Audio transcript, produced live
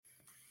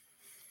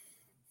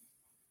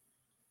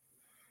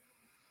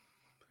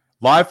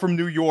Live from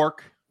New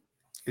York,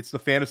 it's the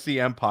Fantasy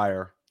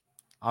Empire.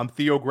 I'm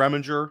Theo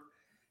Greminger,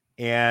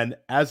 and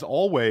as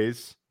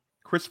always,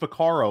 Chris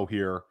Vaccaro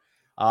here.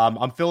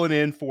 I'm filling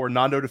in for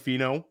Nando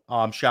DeFino.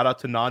 Shout out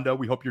to Nando.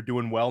 We hope you're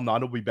doing well.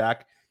 Nando will be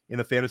back in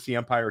the Fantasy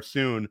Empire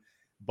soon.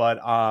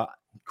 But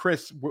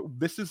Chris,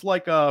 this is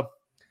like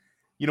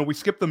we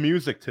skipped the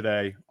music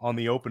today on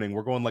the opening.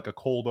 We're going like a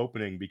cold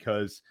opening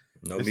because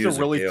this is a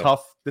really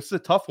tough. This is a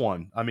tough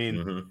one. I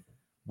mean,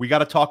 we got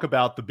to talk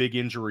about the big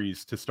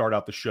injuries to start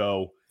out the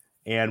show.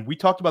 And we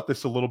talked about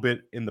this a little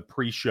bit in the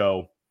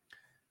pre-show.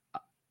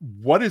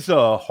 What is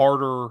a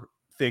harder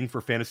thing for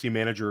fantasy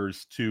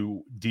managers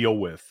to deal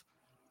with?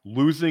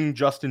 Losing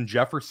Justin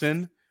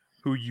Jefferson,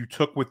 who you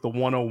took with the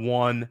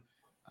 101.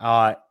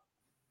 I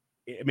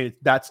mean,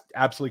 that's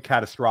absolutely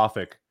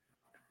catastrophic.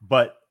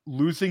 But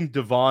losing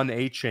Devon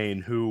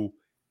Achane, who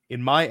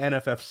in my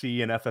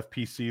NFFC and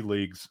FFPC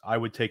leagues, I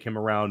would take him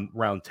around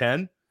round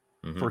 10.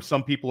 For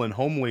some people in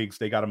home leagues,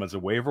 they got him as a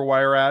waiver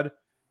wire ad.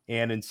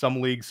 And in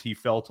some leagues, he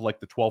fell to like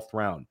the 12th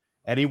round.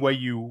 Any way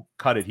you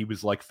cut it, he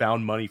was like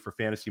found money for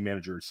fantasy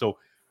managers. So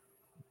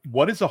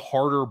what is a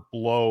harder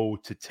blow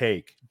to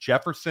take,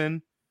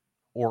 Jefferson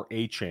or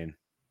Achane?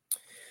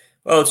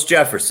 Well, it's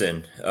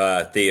Jefferson,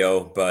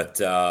 Theo, but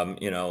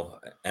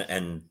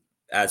and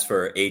as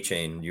for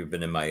Achane, you've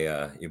been in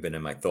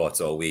my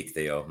thoughts all week,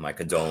 Theo. My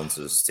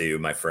condolences to you,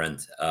 my friend.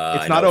 It's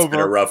not over. It's been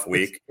a rough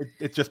week.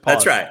 It's just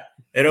paused. That's right.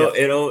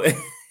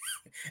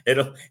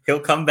 He'll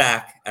come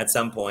back at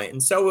some point,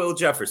 and so will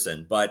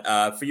Jefferson. But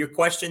for your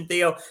question,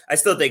 Theo, I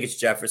still think it's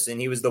Jefferson.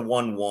 He was the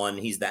 1-1.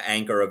 He's the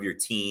anchor of your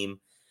team.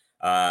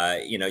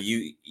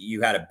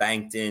 You had a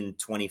banked in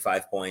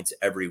 25 points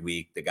every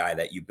week, the guy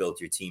that you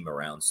built your team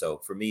around. So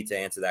for me to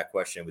answer that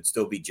question, it would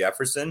still be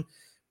Jefferson.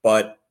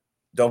 But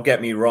don't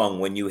get me wrong,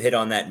 when you hit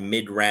on that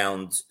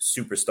mid-round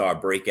superstar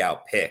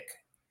breakout pick,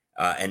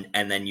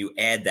 and then you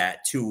add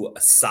that to a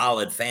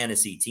solid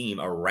fantasy team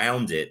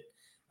around it,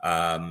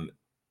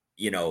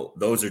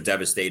 those are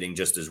devastating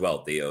just as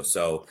well, Theo.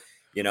 So,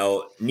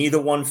 neither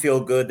one feel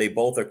good. They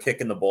both are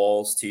kicking the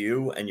balls to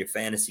you and your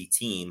fantasy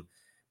team.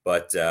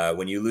 But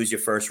when you lose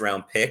your first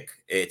round pick,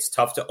 it's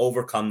tough to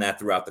overcome that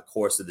throughout the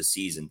course of the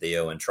season,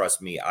 Theo. And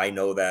trust me, I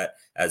know that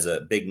as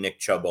a big Nick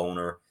Chubb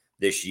owner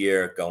this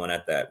year, going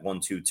at that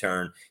 1-2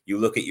 turn, you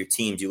look at your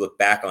teams, you look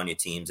back on your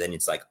teams, and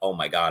it's like, oh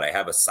my God, I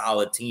have a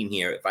solid team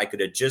here. If I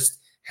could have just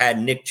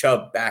had Nick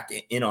Chubb back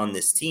in on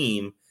this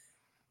team,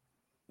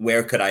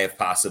 where could I have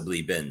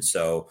possibly been?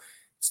 So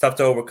it's tough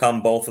to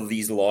overcome both of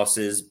these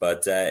losses,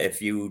 but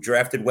if you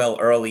drafted well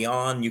early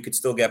on, you could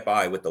still get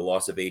by with the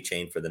loss of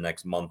Achane for the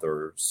next month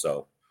or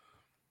so.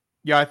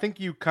 Yeah, I think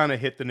you kind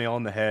of hit the nail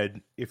on the head.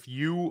 If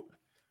you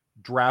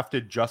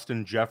drafted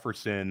Justin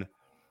Jefferson,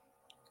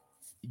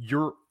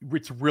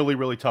 it's really,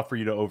 really tough for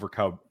you to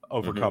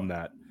overcome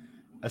that,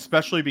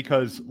 especially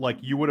because like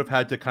you would have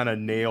had to kind of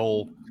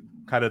nail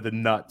kind of the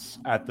nuts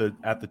at the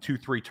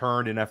 2-3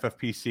 turn in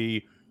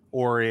FFPC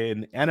or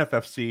in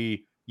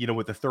NFFC.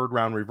 With the third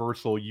round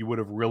reversal, you would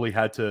have really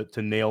had to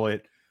nail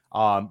it,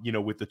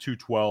 with the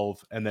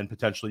 212 and then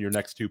potentially your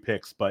next two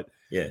picks. But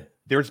yeah,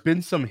 there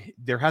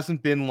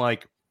hasn't been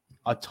like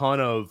a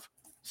ton of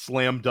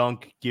slam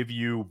dunk, give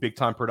you big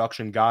time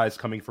production guys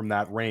coming from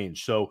that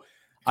range. So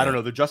I don't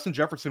know. The Justin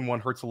Jefferson one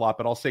hurts a lot,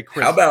 but I'll say,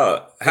 Chris, how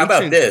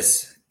about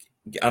this?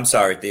 I'm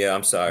sorry, Theo.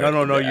 I'm sorry.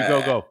 No. You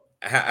go.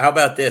 How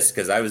about this?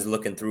 Because I was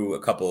looking through a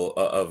couple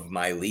of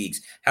my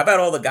leagues. How about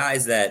all the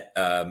guys that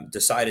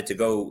decided to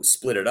go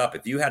split it up?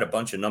 If you had a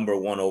bunch of number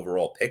one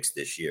overall picks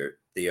this year,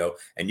 Theo,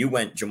 and you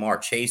went Jamar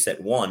Chase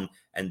at 1,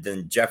 and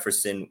then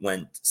Jefferson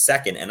went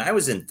 2nd, and I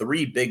was in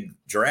 3 big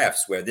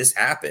drafts where this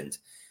happened.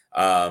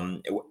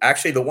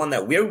 Actually, the one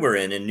that we were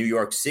in New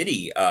York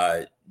City,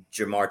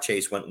 Jamar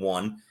Chase went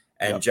 1,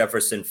 and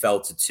Jefferson fell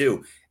to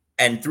 2.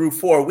 And through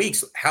 4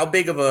 weeks, how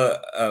big of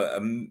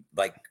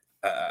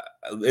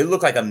it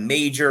looked like a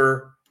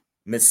major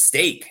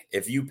mistake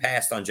if you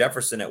passed on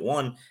Jefferson at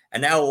 1,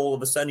 and now all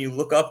of a sudden you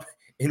look up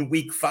in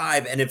week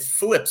 5 and it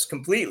flips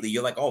completely.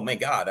 You're like, oh my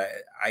God,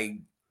 I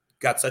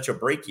got such a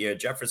break here.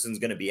 Jefferson's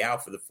going to be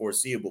out for the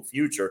foreseeable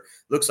future.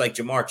 Looks like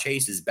Jamar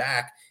Chase is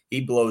back. He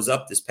blows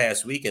up this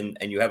past week, and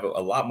you have a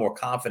lot more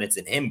confidence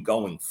in him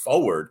going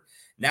forward.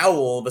 Now,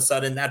 all of a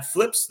sudden, that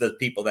flips the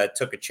people that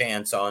took a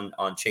chance on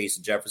Chase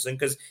and Jefferson,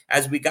 because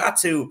as we got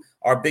to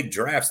our big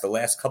drafts the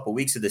last couple of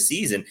weeks of the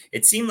season,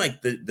 it seemed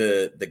like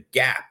the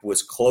gap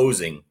was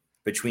closing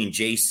between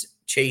Chase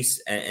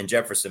and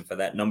Jefferson for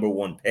that number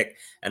 1 pick.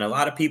 And a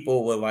lot of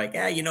people were like,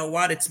 you know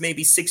what? It's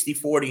maybe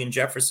 60-40 in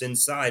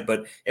Jefferson's side.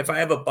 But if I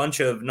have a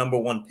bunch of number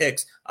 1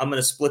 picks, I'm going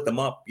to split them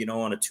up,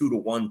 on a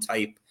 2-to-1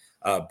 type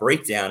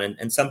breakdown.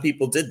 And some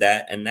people did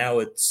that. And now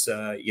it's,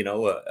 a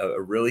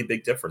really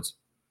big difference.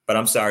 But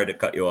I'm sorry to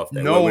cut you off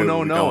there. No.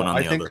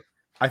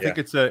 I think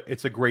it's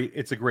a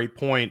great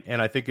point,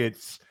 and I think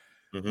it's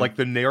like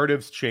the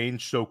narratives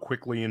change so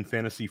quickly in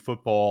fantasy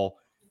football.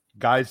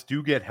 Guys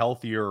do get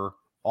healthier,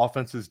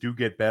 offenses do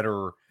get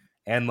better,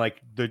 and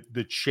like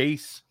the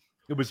chase,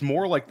 it was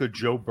more like the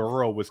Joe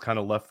Burrow was kind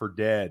of left for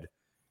dead,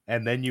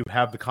 and then you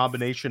have the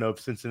combination of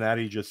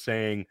Cincinnati just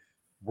saying,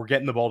 we're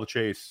getting the ball to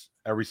Chase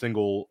every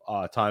single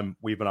time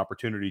we have an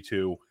opportunity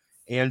to,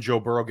 and Joe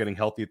Burrow getting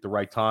healthy at the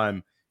right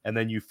time. And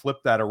then you flip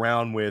that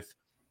around with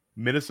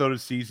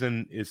Minnesota's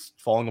season is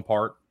falling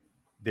apart.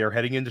 They're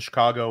heading into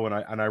Chicago,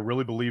 and I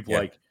really believe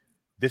like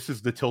this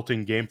is the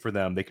tilting game for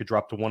them. They could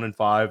drop to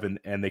 1-5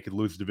 and they could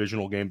lose a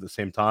divisional game at the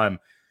same time.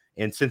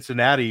 And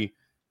Cincinnati,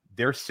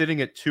 they're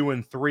sitting at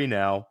 2-3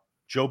 now.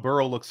 Joe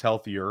Burrow looks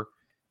healthier,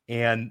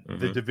 and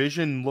the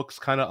division looks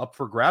kind of up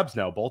for grabs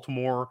now.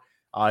 Baltimore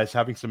is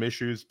having some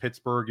issues.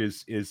 Pittsburgh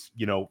is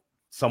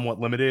somewhat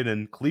limited,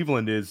 and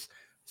Cleveland is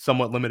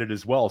somewhat limited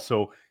as well.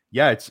 So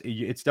yeah, it's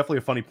definitely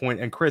a funny point.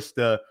 And Chris,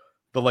 the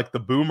like the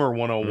boomer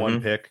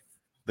 101 pick,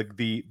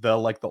 the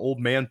like the old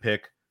man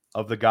pick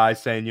of the guy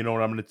saying, you know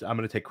what, I'm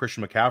gonna take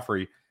Christian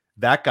McCaffrey.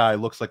 That guy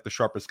looks like the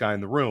sharpest guy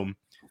in the room.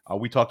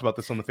 We talked about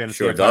this on the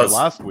Fantasy Empire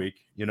last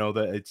week. You know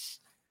that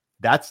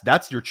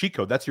that's your cheat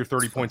code. That's your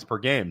 30 points per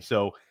game.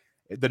 So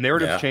the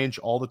narratives change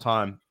all the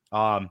time.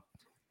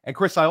 And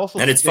Chris, I also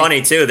it's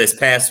funny too. This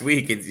past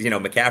week,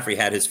 McCaffrey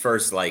had his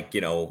first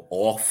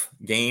off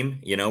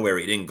game, where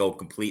he didn't go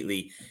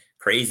completely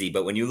crazy.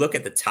 But when you look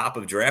at the top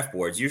of draft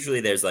boards,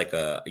 usually there's like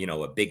a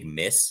big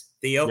miss.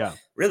 Theo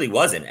really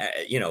wasn't.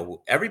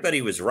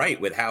 Everybody was right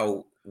with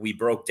how we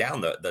broke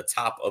down the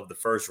top of the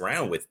first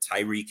round with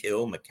Tyreek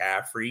Hill,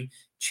 McCaffrey,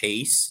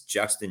 Chase,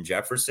 Justin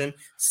Jefferson.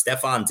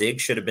 Stephon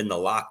Diggs should have been the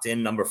locked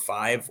in number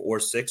 5 or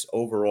 6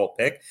 overall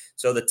pick.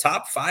 So the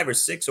top 5 or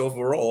 6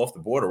 overall off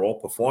the board are all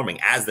performing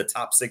as the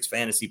top 6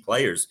 fantasy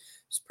players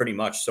pretty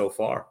much so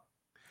far.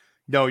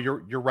 No,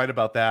 you're right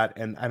about that.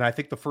 And I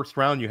think the first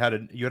round you had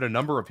a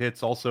number of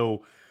hits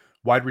also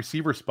wide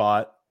receiver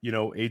spot,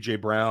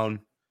 AJ Brown,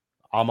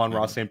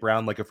 Amon-Ra St.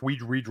 Brown. Like if we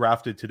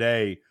redrafted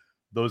today,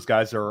 those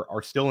guys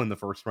are still in the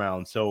first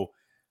round. So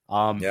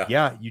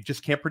you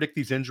just can't predict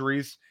these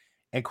injuries.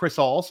 And Chris,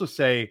 I'll also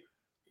say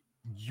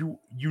you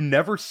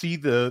never see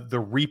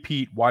the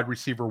repeat wide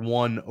receiver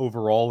 1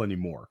 overall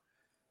anymore.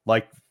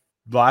 Like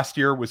last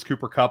year was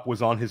Cooper Kupp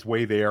was on his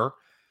way there.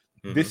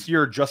 This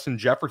year, Justin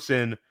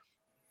Jefferson,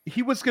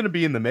 he was going to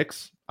be in the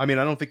mix. I mean,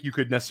 I don't think you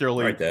could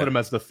necessarily put him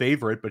as the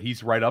favorite, but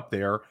he's right up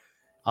there.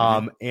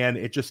 And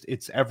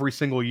it's every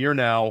single year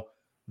now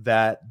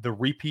that the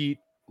repeat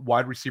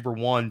wide receiver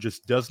 1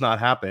 just does not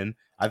happen.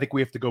 I think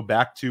we have to go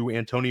back to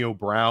Antonio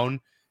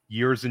Brown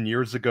years and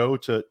years ago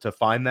to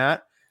find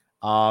that.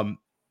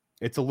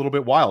 It's a little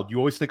bit wild. You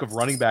always think of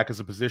running back as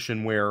a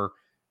position where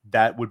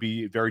that would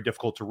be very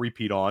difficult to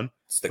repeat on.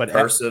 It's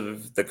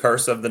the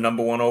curse of the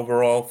number 1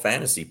 overall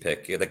fantasy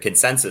pick, the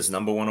consensus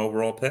number 1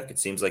 overall pick. It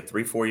seems like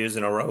 3-4 years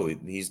in a row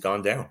he's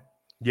gone down.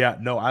 Yeah,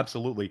 no,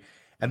 absolutely.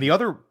 And the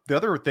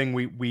other thing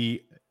we're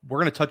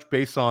going to touch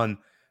base on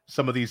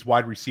some of these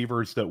wide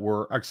receivers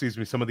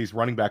some of these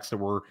running backs that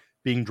were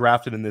being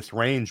drafted in this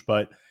range,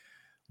 but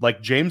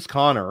like James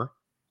Conner,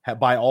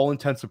 by all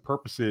intents and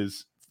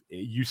purposes,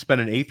 you spent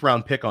an 8th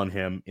round pick on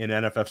him in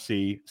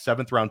NFFC,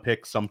 7th round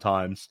pick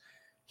sometimes.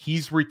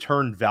 He's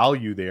returned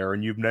value there,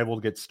 and you've been able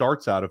to get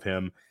starts out of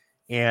him.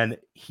 And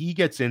he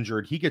gets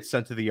injured. He gets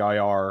sent to the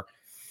IR.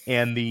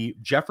 And the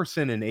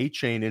Jefferson and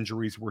A-Chain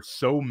injuries were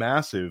so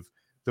massive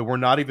that we're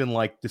not even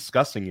like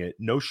discussing it.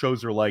 No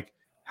shows are like,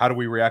 how do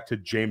we react to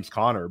James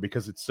Conner?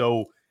 Because it's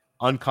so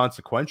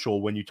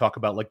unconsequential when you talk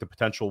about like the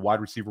potential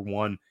wide receiver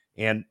 1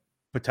 and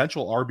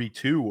potential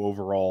RB2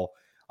 overall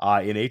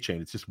in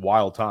A-Chain. It's just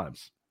wild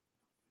times.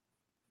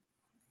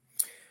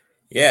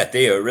 Yeah,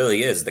 Theo, it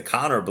really is. The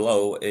Connor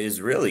blow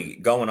is really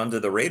going under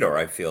the radar.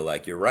 I feel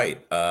like you're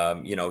right.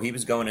 He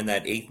was going in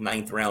that 8th,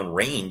 9th round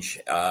range,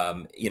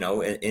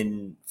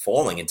 in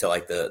falling into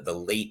like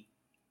the late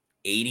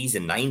 80s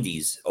and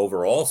 90s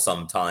overall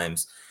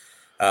sometimes.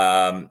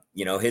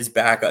 His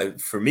back,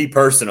 for me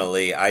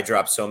personally, I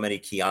dropped so many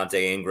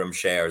Keontae Ingram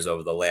shares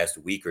over the last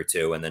week or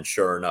two. And then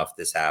sure enough,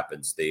 this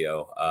happens,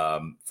 Theo.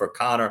 For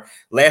Connor,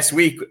 last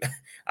week,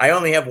 I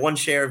only have 1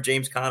 share of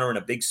James Conner in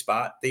a big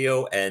spot,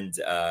 Theo. And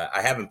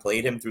I haven't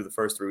played him through the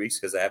first 3 weeks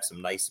because I have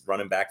some nice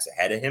running backs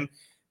ahead of him.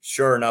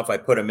 Sure enough, I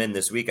put him in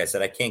this week. I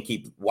said, I can't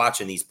keep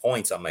watching these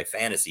points on my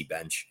fantasy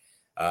bench.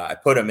 I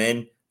put him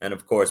in. And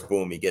of course,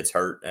 boom, he gets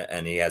hurt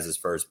and he has his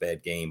first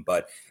bad game.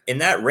 But in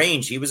that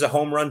range, he was a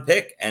home run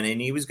pick. And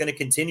he was going to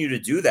continue to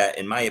do that,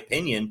 in my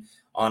opinion,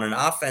 on an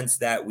offense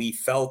that we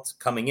felt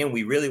coming in,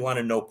 we really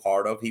wanted no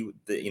part of.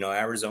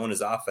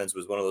 Arizona's offense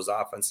was one of those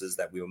offenses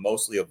that we were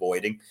mostly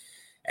avoiding.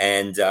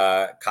 And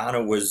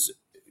Connor was,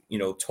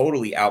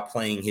 totally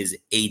outplaying his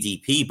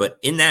ADP. But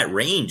in that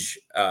range,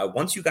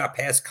 once you got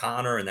past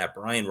Connor and that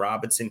Brian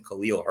Robinson,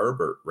 Khalil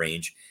Herbert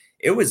range,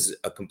 it was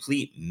a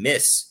complete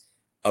miss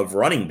of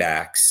running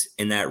backs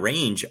in that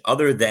range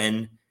other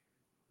than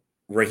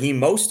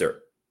Raheem Mostert,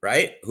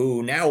 right?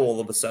 Who now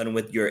all of a sudden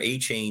with your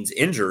A-Chain's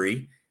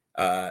injury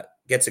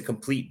gets a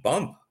complete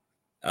bump.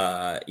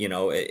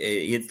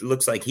 It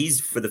looks like he's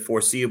for the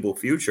foreseeable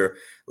future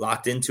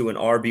locked into an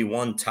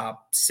RB1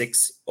 top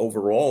 6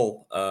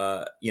 overall,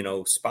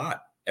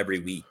 spot every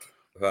week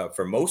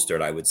for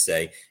Mostert, I would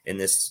say, in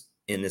this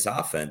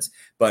offense.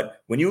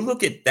 But when you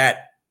look at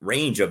that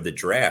range of the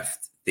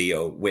draft,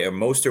 Theo, where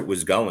Mostert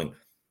was going,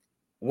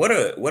 what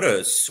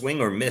a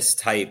swing or miss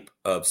type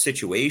of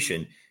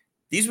situation.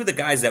 These were the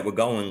guys that were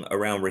going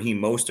around Raheem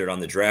Mostert on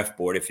the draft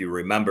board, if you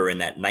remember, in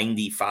that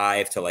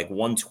 95 to like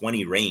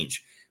 120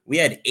 range. We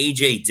had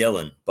A.J.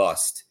 Dillon,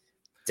 bust,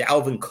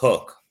 Dalvin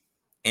Cook,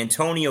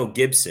 Antonio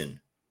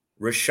Gibson,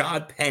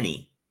 Rashad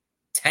Penny,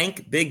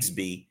 Tank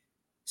Bigsby,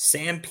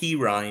 Sam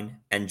Pirine,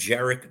 and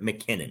Jerick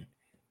McKinnon.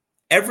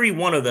 Every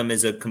one of them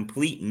is a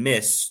complete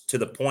miss to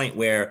the point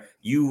where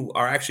you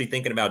are actually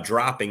thinking about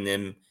dropping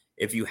them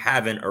if you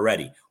haven't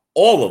already.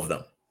 All of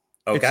them.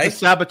 Okay. It's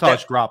the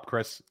sabotage drop,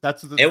 Chris.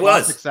 That's the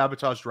classic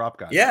sabotage drop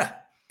guy. Yeah.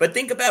 But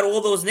think about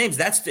all those names.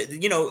 That's,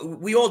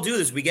 we all do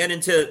this. We get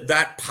into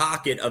that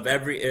pocket of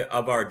every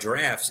of our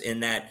drafts in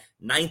that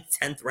 9th,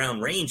 10th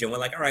round range. And we're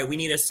like, all right, we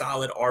need a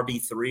solid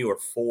RB3 or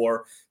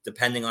 4,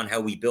 depending on how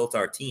we built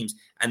our teams.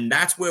 And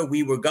that's where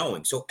we were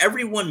going. So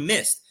everyone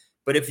missed.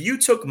 But if you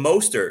took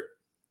Mostert,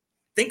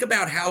 think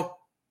about how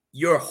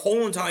your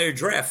whole entire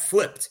draft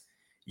flipped.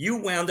 You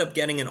wound up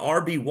getting an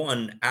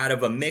RB1 out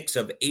of a mix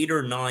of 8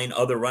 or 9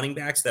 other running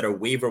backs that are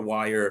waiver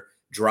wire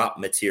drop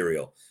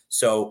material.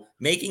 So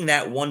making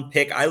that one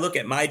pick, I look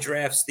at my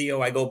drafts,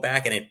 Theo, I go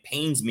back and it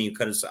pains me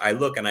because I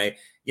look and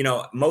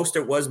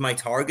Mostert was my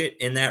target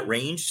in that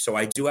range. So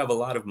I do have a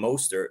lot of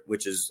Mostert,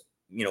 which is,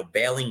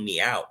 bailing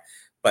me out.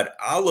 But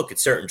I'll look at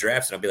certain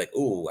drafts and I'll be like,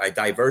 ooh, I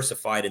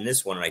diversified in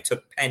this one and I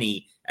took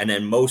Penny and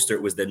then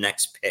Mostert was the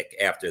next pick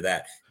after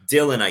that.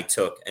 Dillon I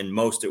took and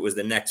Mostert was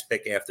the next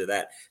pick after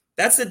that.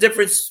 That's the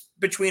difference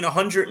between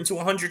 100 and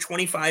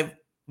 125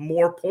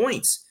 more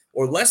points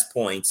or less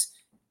points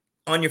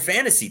on your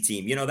fantasy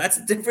team. That's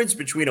the difference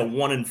between a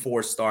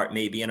 1-4 start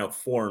maybe and a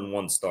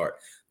 4-1 start.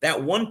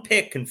 That one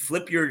pick can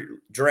flip your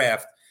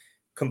draft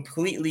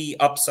completely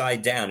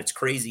upside down. It's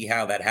crazy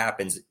how that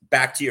happens.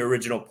 Back to your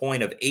original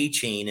point of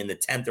A-Chain in the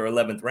 10th or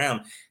 11th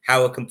round,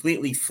 how it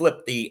completely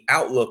flipped the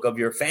outlook of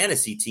your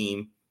fantasy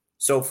team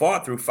so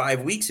far through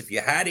 5 weeks if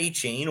you had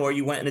A-Chain or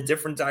you went in a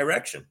different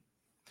direction.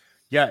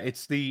 Yeah,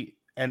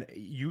 and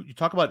you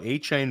talk about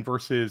A-Chain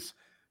versus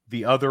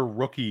the other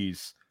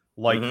rookies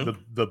like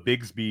the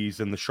Bigsbys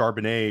and the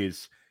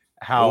Charbonnets,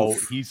 how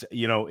he's,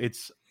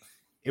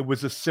 it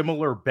was a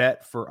similar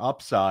bet for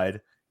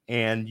upside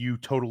and you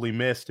totally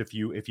missed if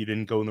you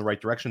didn't go in the right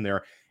direction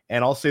there.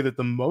 And I'll say that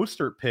the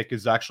Mostert pick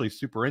is actually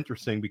super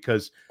interesting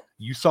because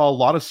you saw a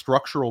lot of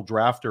structural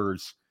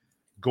drafters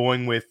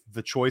going with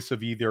the choice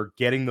of either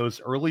getting those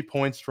early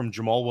points from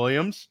Jamal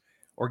Williams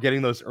or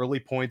getting those early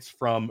points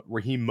from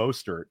Raheem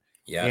Mostert.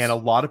 Yes. And a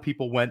lot of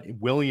people went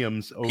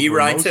Williams over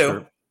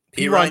Mostert.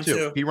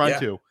 Pirine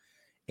too.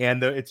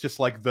 And it's just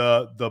like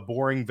the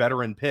boring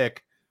veteran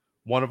pick.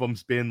 One of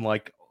them's been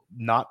like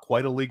not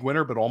quite a league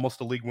winner, but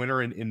almost a league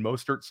winner in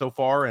Mostert so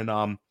far. And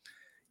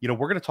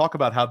we're going to talk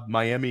about how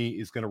Miami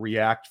is going to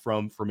react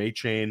from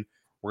A-Chain.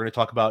 We're going to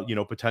talk about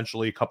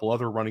potentially a couple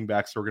other running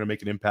backs that are going to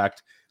make an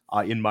impact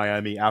in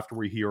Miami after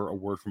we hear a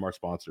word from our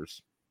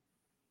sponsors.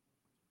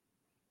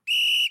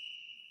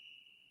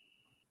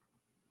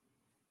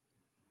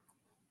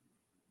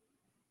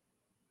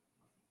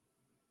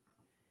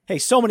 Hey,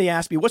 so many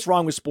ask me, what's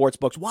wrong with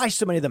sportsbooks? Why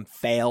so many of them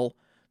fail?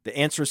 The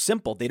answer is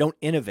simple. They don't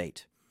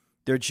innovate.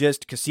 They're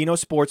just casino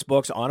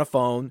sportsbooks on a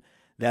phone.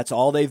 That's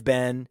all they've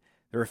been.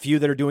 There are a few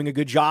that are doing a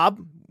good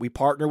job. We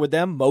partner with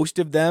them. Most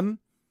of them,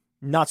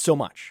 not so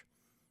much.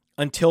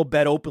 Until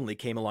Bet Openly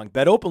came along.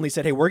 Bet Openly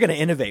said, hey, we're going to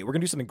innovate. We're going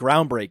to do something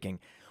groundbreaking.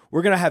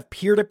 We're going to have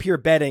peer-to-peer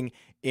betting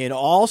in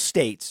all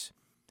states,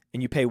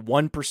 and you pay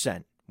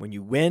 1%. When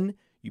you win,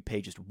 you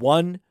pay just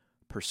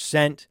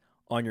 1%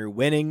 on your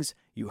winnings.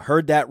 You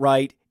heard that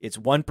right. It's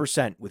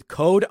 1%. With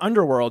code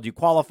Underworld, you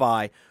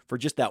qualify for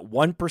just that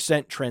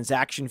 1%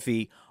 transaction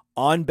fee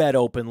on Bet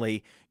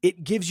Openly.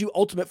 It gives you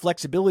ultimate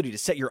flexibility to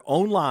set your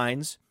own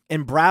lines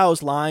and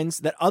browse lines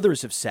that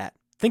others have set.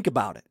 Think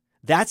about it.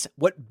 That's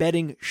what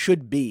betting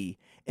should be.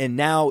 And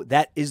now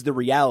that is the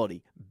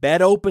reality.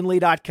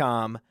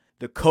 BetOpenly.com.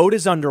 The code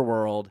is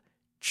Underworld.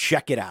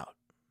 Check it out.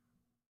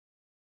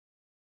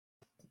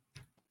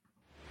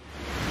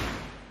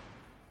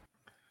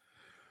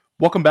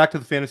 Welcome back to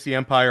the Fantasy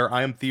Empire.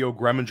 I am Theo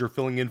Greminger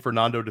filling in for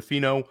Nando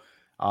DeFino.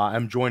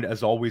 I'm joined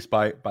as always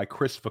by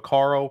Chris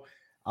Vaccaro.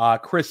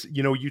 Chris,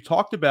 you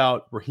talked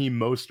about Raheem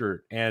Mostert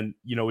and,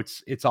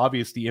 it's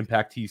obvious the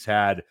impact he's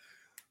had,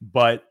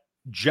 but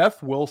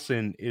Jeff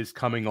Wilson is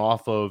coming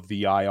off of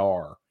the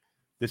IR.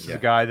 This is a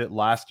guy that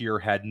last year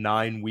had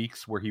 9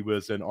 weeks where he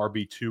was an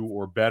RB2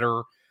 or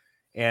better.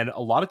 And a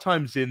lot of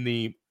times in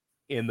the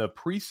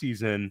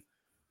preseason,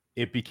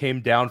 it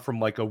became down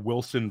from like a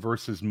Wilson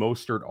versus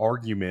Mostert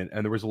argument.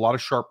 And there was a lot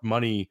of sharp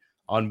money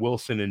on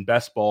Wilson in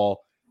best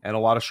ball and a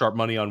lot of sharp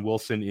money on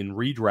Wilson in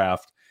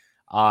redraft.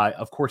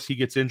 Of course, he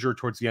gets injured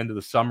towards the end of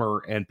the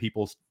summer and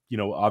people,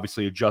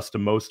 obviously adjust to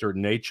Mostert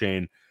and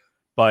A-Chain.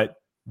 But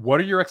what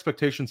are your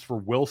expectations for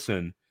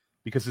Wilson?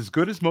 Because as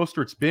good as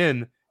Mostert's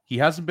been, he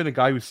hasn't been a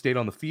guy who stayed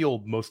on the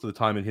field most of the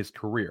time in his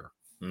career.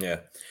 Yeah.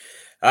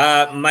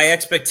 My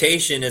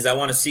expectation is I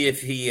want to see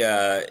if he,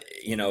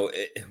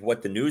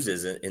 what the news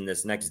is in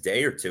this next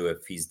day or two,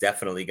 if he's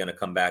definitely going to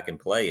come back and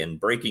play. And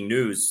breaking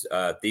news,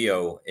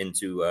 Theo,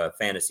 into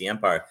Fantasy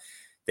Empire,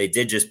 they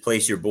did just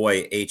place your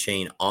boy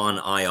A-Chain on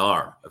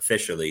IR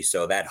officially.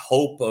 So that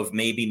hope of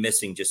maybe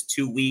missing just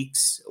 2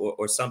 weeks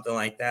or something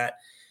like that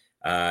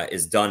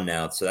is done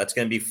now. So that's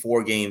going to be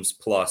 4 games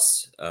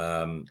plus.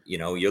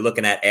 You're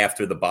looking at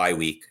after the bye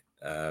week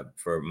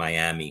for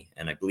Miami.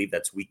 And I believe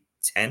that's week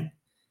 10.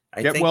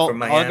 I think for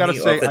Miami. I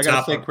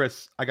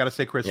gotta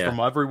say, Chris, Yeah.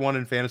 from everyone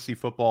in fantasy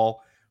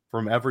football,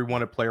 from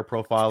everyone at Player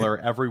Profiler,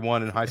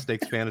 everyone in high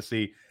stakes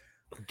fantasy,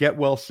 get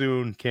well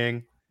soon,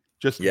 King.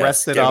 Just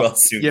rest it up.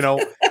 Well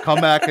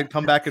come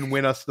back and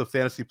win us the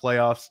fantasy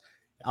playoffs.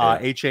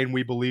 A-Chain,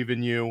 we believe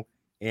in you.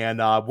 And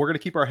we're gonna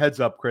keep our heads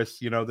up, Chris.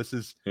 This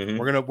is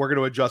we're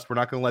gonna adjust. We're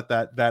not gonna let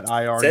that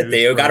IR. That's it,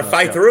 Theo. Got to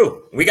fight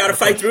through. We got to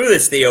fight through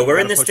this, Theo. We're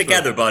in this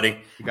together,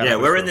 buddy. Yeah,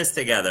 we're in this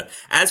together.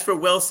 As for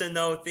Wilson,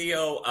 though,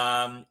 Theo,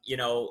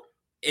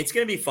 it's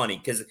gonna be funny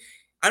because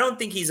I don't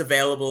think he's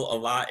available a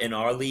lot in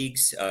our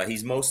leagues.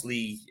 He's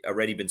mostly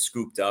already been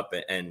scooped up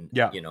and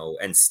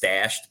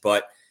stashed.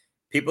 But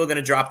people are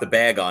gonna drop the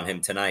bag on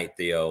him tonight,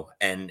 Theo.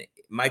 And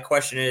my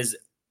question is,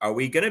 are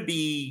we gonna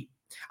be?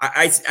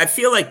 I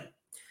feel like.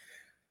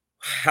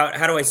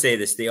 How do I say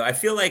this, Theo? I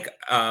feel like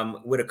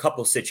with a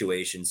couple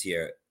situations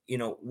here,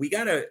 we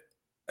got to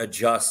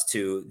adjust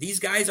to these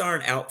guys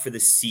aren't out for the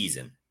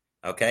season,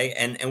 okay?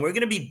 And we're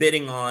going to be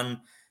bidding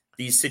on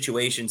these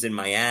situations in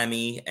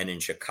Miami and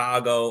in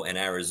Chicago and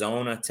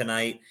Arizona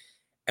tonight,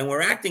 and we're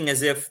acting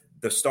as if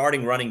the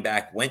starting running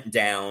back went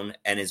down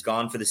and is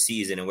gone for the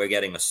season, and we're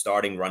getting a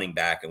starting running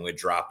back and we're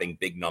dropping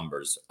big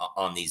numbers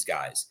on these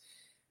guys.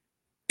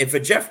 If a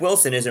Jeff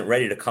Wilson isn't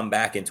ready to come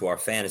back into our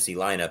fantasy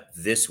lineup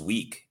this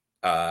week,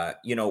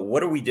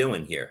 what are we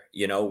doing here?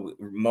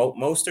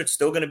 Mostert's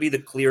still going to be the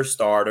clear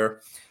starter.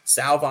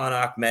 Salvon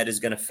Ahmed is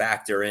going to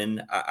factor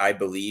in, I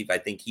believe. I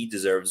think he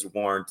deserves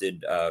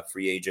warranted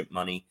free agent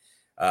money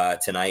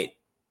tonight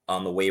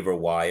on the waiver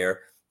wire.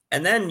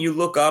 And then you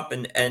look up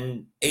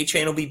and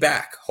A-Chain will be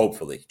back,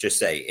 hopefully, just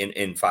say,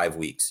 in 5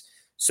 weeks.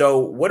 So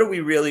what are we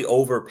really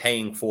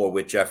overpaying for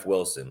with Jeff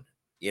Wilson?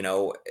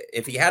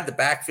 If he had the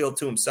backfield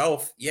to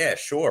himself, yeah,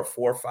 sure, $400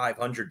 or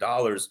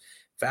 $500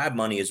 fab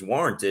money is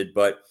warranted,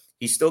 but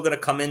he's still going to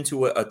come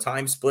into a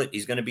time split.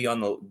 He's going to be on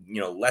the,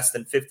 less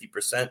than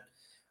 50%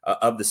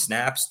 of the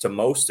snaps to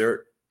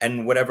Mostert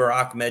and whatever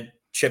Ahmed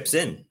chips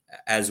in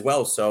as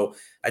well. So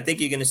I think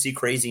you're going to see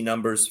crazy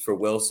numbers for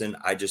Wilson.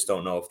 I just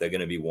don't know if they're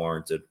going to be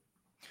warranted.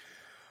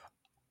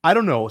 I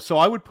don't know. So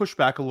I would push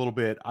back a little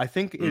bit. I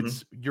think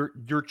it's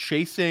you're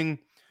chasing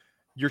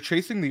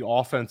the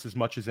offense as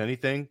much as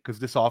anything because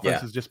this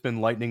offense has just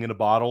been lightning in a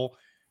bottle.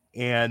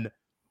 And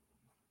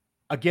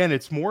again,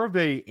 it's more of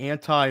a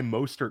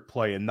anti-Mostert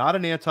play and not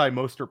an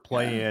anti-Mostert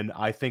play in.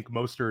 I think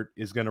Mostert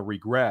is going to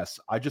regress.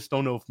 I just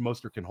don't know if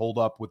Mostert can hold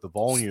up with the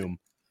volume.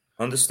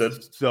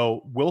 Understood.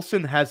 So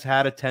Wilson has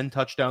had a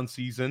 10-touchdown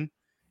season,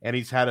 and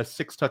he's had a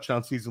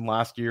 6-touchdown season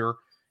last year,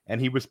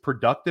 and he was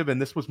productive,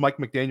 and this was Mike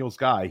McDaniel's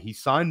guy. He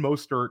signed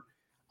Mostert,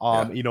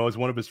 as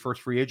one of his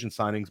first free agent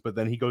signings, but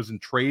then he goes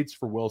and trades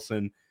for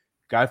Wilson,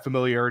 guy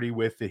familiarity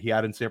with that he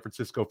had in San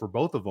Francisco for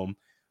both of them.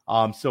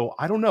 So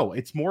I don't know.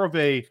 It's more of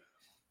a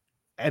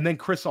and then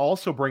Chris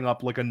also bring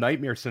up like a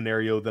nightmare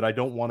scenario that I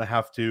don't want to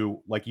have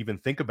to like even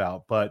think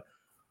about. But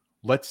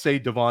let's say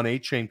Devon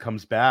A-Chain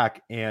comes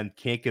back and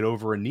can't get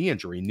over a knee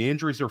injury. Knee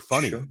injuries are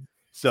funny. Sure.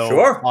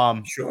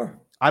 So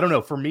sure. I don't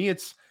know. For me,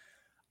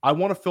 I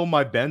want to fill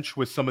my bench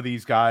with some of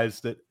these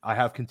guys that I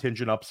have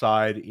contingent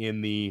upside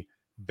in the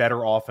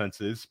better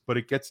offenses, but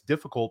it gets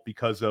difficult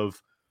because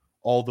of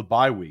all the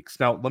bye weeks.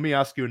 Now, let me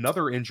ask you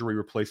another injury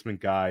replacement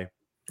guy.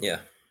 Yeah.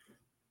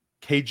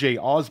 KJ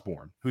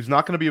Osborne, who's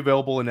not going to be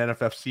available in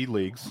NFFC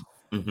leagues,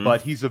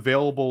 but he's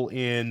available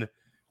in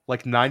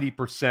like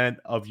 90%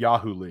 of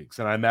Yahoo leagues.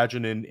 And I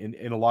imagine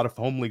in a lot of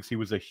home leagues, he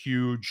was a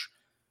huge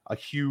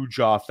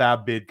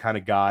fab bid kind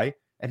of guy.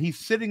 And he's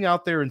sitting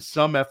out there in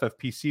some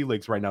FFPC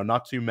leagues right now,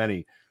 not too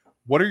many.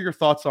 What are your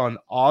thoughts on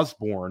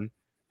Osborne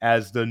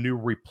as the new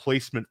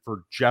replacement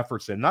for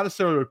Jefferson? Not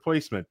necessarily a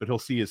replacement, but he'll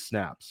see his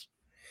snaps.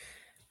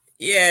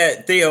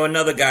 Yeah, Theo,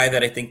 another guy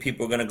that I think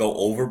people are going to go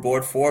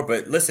overboard for.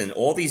 But listen,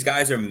 all these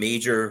guys are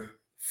major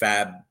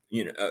fab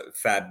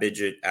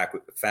budget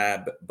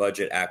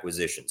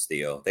acquisitions,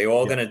 Theo. They're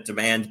all going to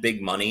demand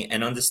big money,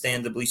 and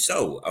understandably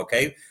so.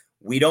 Okay,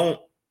 we don't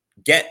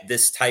get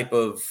this type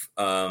of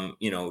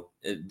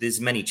this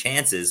many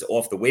chances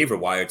off the waiver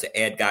wire to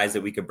add guys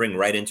that we could bring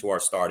right into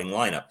our starting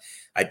lineup.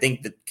 I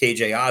think that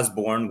KJ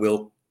Osborne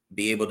will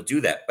be able to do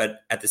that.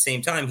 But at the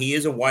same time, he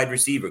is a wide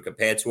receiver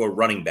compared to a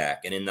running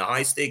back. And in the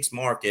high stakes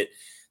market,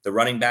 the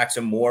running backs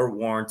are more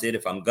warranted.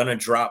 If I'm going to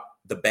drop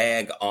the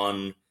bag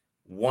on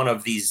one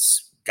of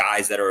these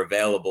guys that are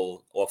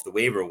available off the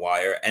waiver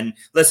wire. And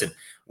listen,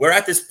 we're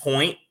at this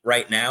point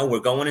right now. We're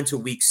going into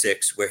week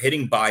 6. We're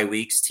hitting bye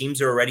weeks.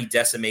 Teams are already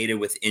decimated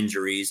with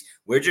injuries.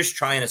 We're just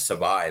trying to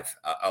survive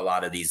a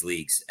lot of these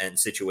leagues and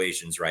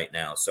situations right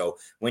now. So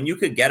when you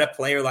could get a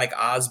player like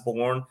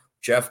Osborne,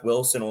 Jeff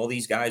Wilson, all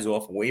these guys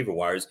off waiver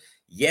wires,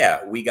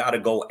 yeah, we got to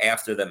go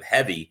after them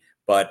heavy.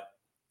 But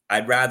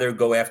I'd rather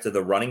go after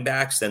the running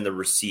backs than the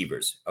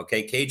receivers.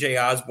 Okay,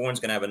 KJ Osborne's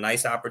going to have a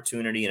nice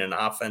opportunity in an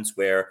offense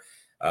where,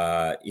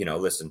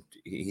 listen,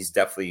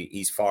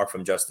 he's far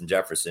from Justin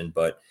Jefferson,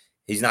 but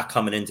he's not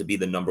coming in to be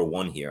the number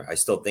one here. I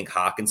still think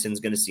Hawkinson's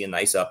going to see a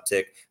nice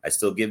uptick. I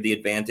still give the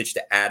advantage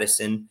to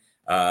Addison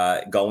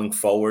going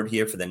forward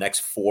here for the next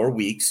 4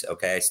 weeks.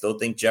 Okay, I still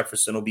think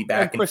Jefferson will be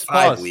back in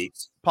 5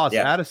 weeks.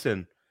 Yeah.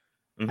 Addison.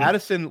 Mm-hmm.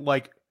 Addison,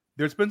 like,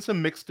 there's been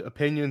some mixed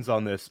opinions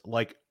on this.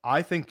 Like,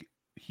 I think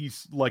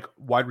he's like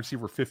wide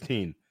receiver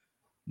 15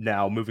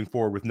 now moving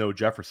forward with no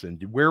Jefferson.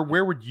 Where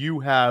would you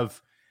have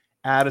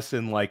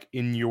Addison, like,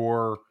 in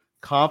your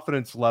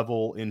confidence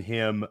level in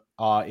him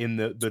in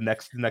the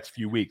next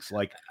few weeks?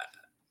 Like,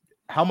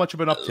 how much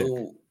of an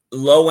uptick?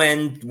 Low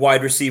end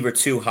wide receiver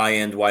 2, high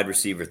end wide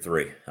receiver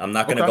 3. I'm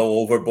not going to go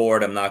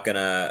overboard.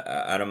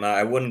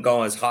 I wouldn't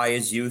go as high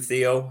as you,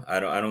 Theo. I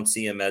don't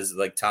see him as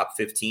like top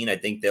 15. I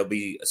think there'll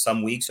be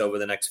some weeks over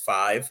the next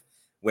 5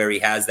 where he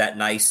has that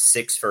nice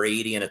 6 for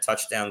 80 and a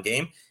touchdown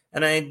game.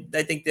 And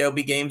I think there'll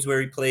be games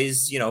where he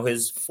plays,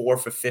 his 4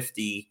 for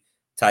 50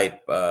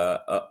 type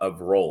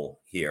of role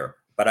here.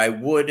 But I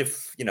would,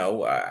 if,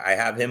 I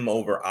have him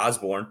over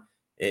Osborne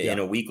in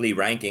a weekly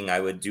ranking, I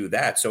would do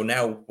that. So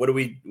now what are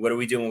we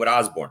doing with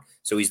Osborne?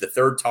 So he's the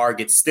 3rd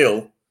target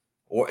still,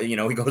 or, he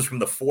goes from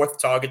the 4th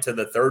target to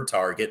the 3rd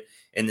target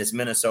in this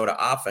Minnesota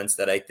offense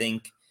that I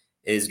think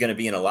is going to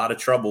be in a lot of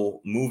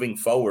trouble moving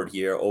forward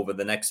here over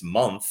the next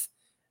month.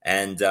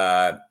 And,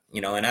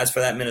 and as for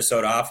that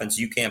Minnesota offense,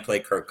 you can't play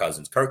Kirk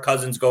Cousins. Kirk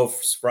Cousins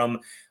goes from,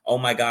 oh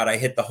my God, I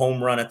hit the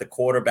home run at the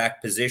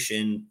quarterback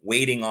position,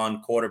 waiting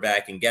on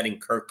quarterback and getting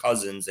Kirk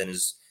Cousins and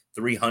his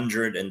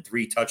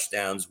 303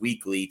 touchdowns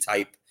weekly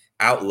type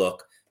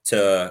outlook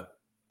to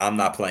I'm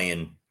not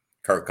playing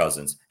Kirk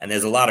Cousins. And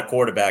there's a lot of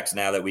quarterbacks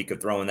now that we could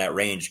throw in that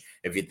range.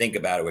 If you think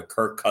about it, with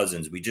Kirk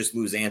Cousins, we just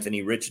lose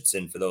Anthony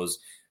Richardson for those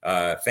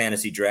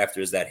fantasy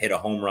drafters that hit a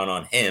home run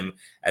on him,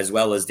 as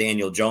well as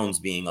Daniel Jones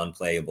being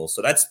unplayable.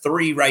 So that's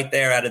 3 right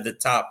there out of the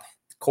top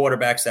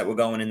quarterbacks that were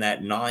going in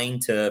that 9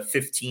 to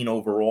 15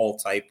 overall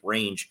type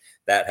range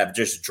that have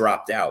just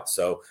dropped out.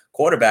 So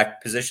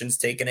quarterback position's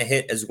taking a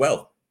hit as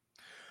well.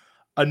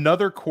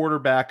 Another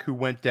quarterback who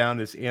went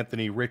down is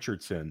Anthony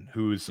Richardson,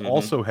 who's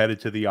also headed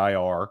to the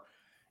IR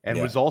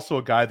and was also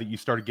a guy that you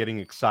started getting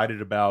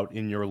excited about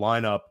in your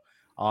lineup,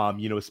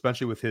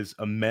 especially with his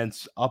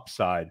immense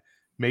upside.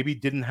 Maybe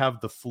didn't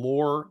have the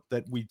floor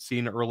that we'd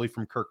seen early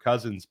from Kirk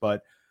Cousins,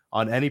 but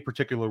on any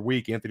particular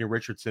week, Anthony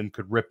Richardson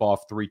could rip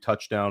off 3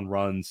 touchdown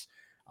runs.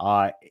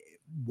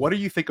 What do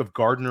you think of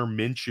Gardner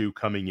Minshew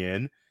coming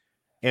in?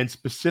 And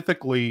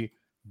specifically,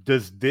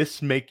 does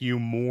this make you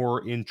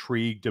more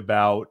intrigued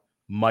about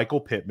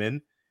Michael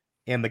Pittman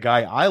and the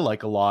guy I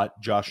like a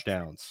lot, Josh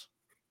Downs?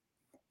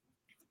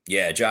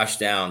 Yeah, Josh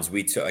Downs.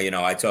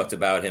 I talked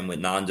about him with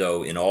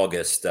Nando in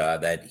August,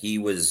 that he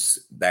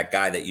was that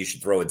guy that you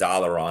should throw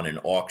 $1 on in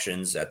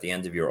auctions at the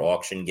end of your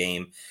auction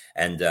game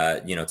and,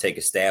 take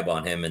a stab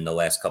on him in the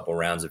last couple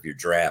rounds of your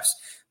drafts.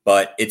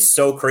 But it's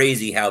so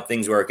crazy how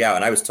things work out.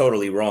 And I was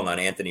totally wrong on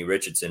Anthony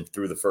Richardson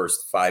through the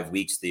first 5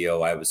 weeks,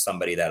 Theo. I was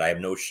somebody that I have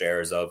no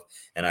shares of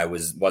and I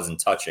wasn't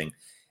touching.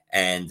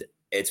 And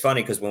it's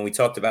funny because when we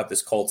talked about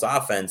this Colts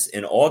offense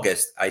in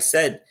August, I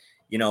said,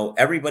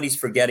 everybody's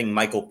forgetting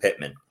Michael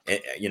Pittman,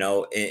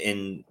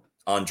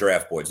 on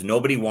draft boards.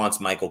 Nobody wants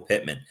Michael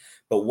Pittman.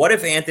 But what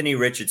if Anthony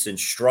Richardson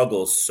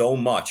struggles so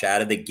much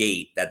out of the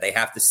gate that they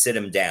have to sit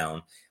him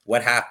down?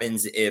 What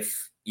happens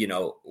if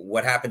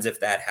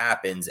that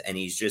happens and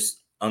he's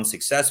just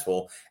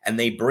unsuccessful and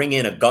they bring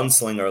in a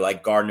gunslinger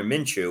like Gardner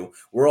Minshew?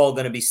 We're all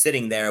going to be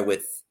sitting there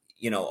with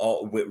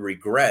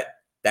regret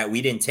that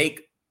we didn't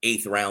take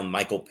 8th round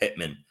Michael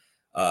Pittman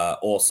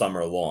all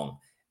summer long.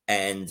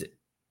 And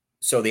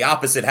so the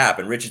opposite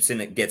happened.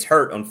 Richardson gets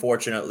hurt,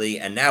 unfortunately,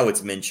 and now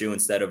it's Minshew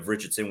instead of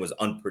Richardson was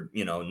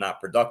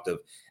not productive,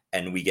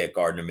 and we get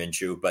Gardner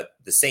Minshew. But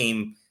the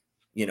same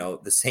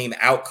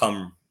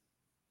outcome,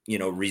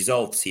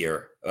 results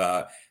here.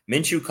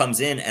 Minshew comes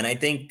in, and I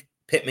think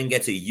Pittman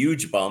gets a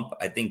huge bump.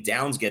 I think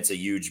Downs gets a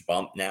huge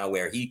bump now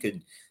where he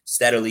could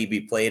steadily be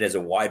played as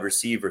a wide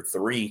receiver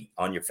 3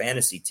 on your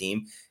fantasy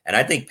team. And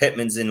I think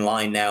Pittman's in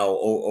line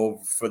now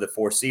for the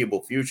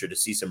foreseeable future to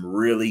see some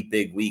really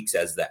big weeks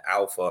as the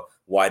alpha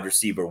wide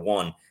receiver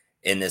 1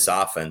 in this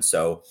offense.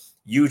 So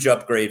huge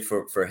upgrade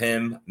for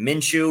him.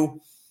 Minshew,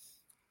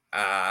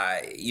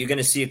 you're going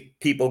to see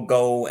people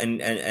go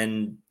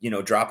and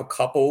drop a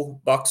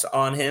couple bucks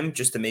on him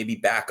just to maybe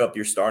back up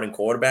your starting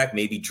quarterback,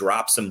 maybe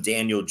drop some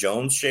Daniel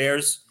Jones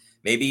shares,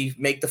 maybe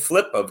make the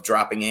flip of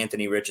dropping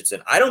Anthony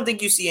Richardson. I don't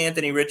think you see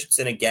Anthony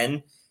Richardson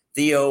again,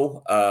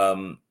 Theo,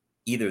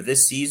 either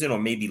this season or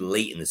maybe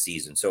late in the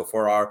season. So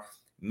for our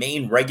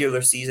main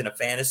regular season of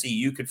fantasy,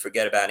 you could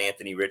forget about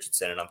Anthony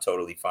Richardson, and I'm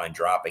totally fine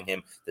dropping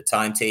him. The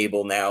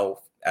timetable now,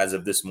 as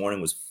of this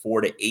morning, was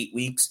 4 to 8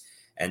 weeks.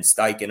 And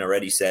Steichen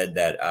already said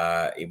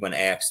that when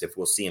asked if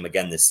we'll see him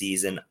again this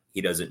season,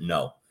 he doesn't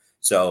know.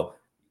 So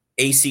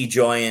AC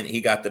joint, he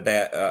got the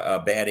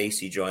bad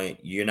AC joint.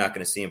 You're not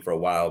going to see him for a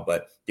while.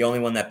 But the only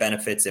one that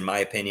benefits, in my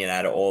opinion,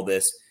 out of all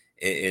this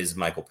is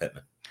Michael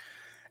Pittman.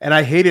 And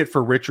I hate it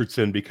for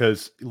Richardson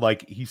because,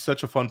 like, he's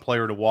such a fun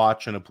player to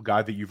watch and a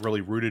guy that you've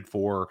really rooted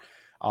for.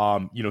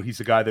 He's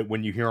a guy that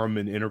when you hear him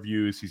in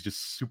interviews, he's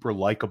just super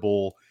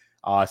likable,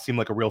 seemed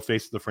like a real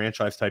face of the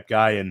franchise type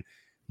guy. And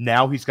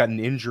now he's gotten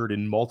injured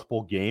in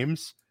multiple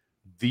games.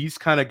 These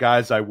kind of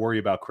guys I worry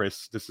about,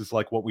 Chris. This is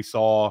like what we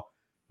saw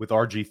with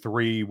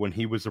RG3 when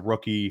he was a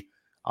rookie.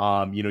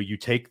 You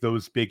take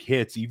those big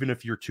hits, even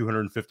if you're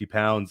 250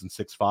 pounds and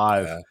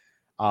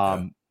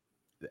 6'5".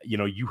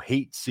 You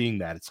hate seeing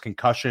that. It's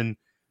concussion,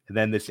 and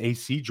then this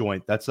AC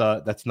joint. That's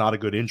not a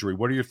good injury.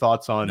 What are your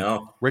thoughts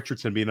on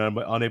Richardson being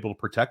unable to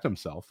protect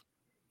himself?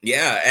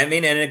 Yeah, I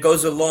mean, and it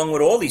goes along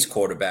with all these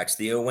quarterbacks,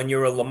 Theo. When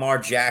you're a Lamar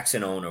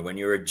Jackson owner, when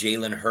you're a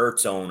Jalen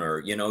Hurts owner,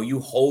 you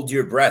hold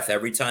your breath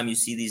every time you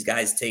see these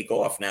guys take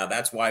off. Now,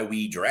 that's why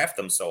we draft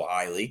them so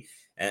highly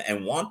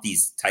and want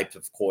these types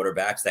of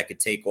quarterbacks that could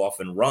take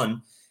off and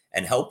run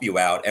and help you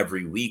out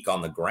every week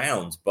on the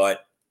ground.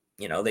 But,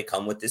 they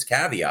come with this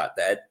caveat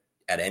that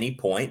at any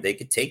point they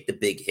could take the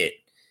big hit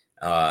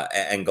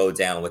and go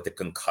down with the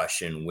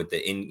concussion, with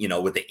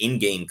the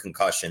in-game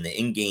concussion, the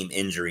in-game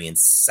injury,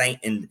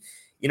 and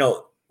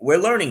we're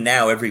learning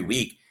now every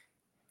week,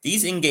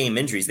 these in-game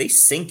injuries, they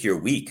sink your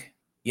week.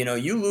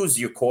 You lose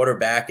your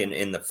quarterback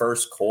in the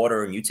first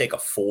quarter and you take a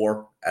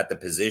 4 at the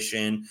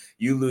position.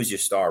 You lose your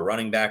star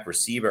running back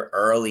receiver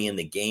early in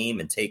the game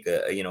and take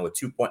a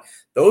 2-point.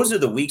 Those are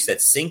the weeks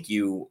that sink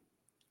you,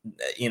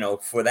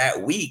 for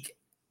that week.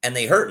 And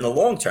they hurt in the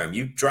long term.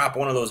 You drop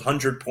one of those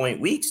 100-point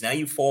weeks. Now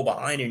you fall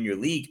behind in your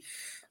league.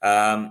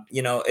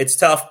 It's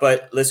tough,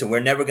 but listen, we're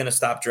never going to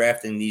stop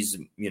drafting these,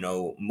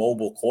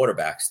 mobile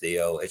quarterbacks,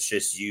 Theo. It's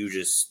just, you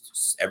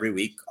just every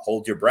week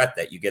hold your breath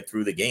that you get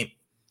through the game.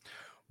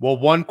 Well,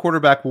 one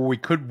quarterback where we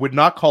would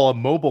not call a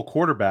mobile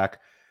quarterback,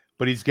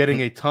 but he's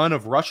getting a ton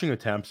of rushing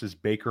attempts is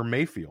Baker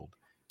Mayfield.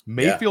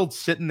 Mayfield's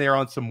sitting there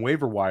on some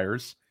waiver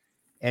wires,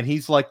 and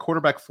he's like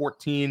quarterback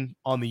 14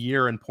 on the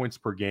year in points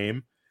per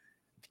game.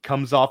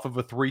 Comes off of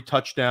a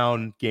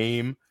 3-touchdown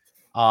game.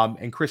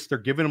 And Chris, they're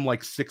giving him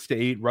like 6 to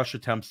 8 rush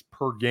attempts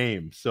per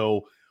game.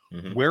 So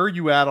where are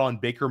you at on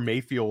Baker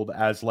Mayfield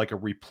as like a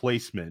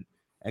replacement?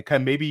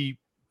 And maybe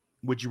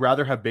would you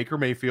rather have Baker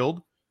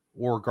Mayfield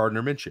or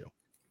Gardner Minshew?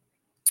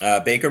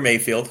 Baker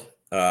Mayfield,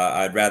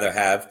 I'd rather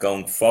have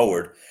going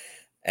forward.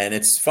 And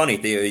it's funny,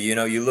 Theo,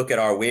 you look at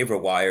our waiver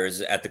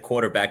wires at the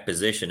quarterback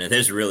position, and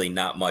there's really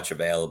not much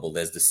available.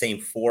 There's the same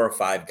 4 or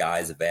 5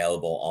 guys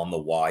available on the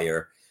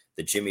wire.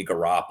 The Jimmy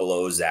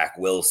Garoppolo, Zach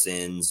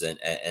Wilsons,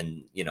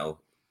 and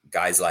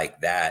guys like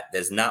that.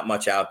 There's not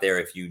much out there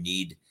if you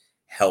need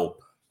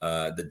help.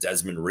 The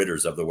Desmond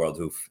Ritters of the world,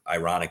 who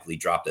ironically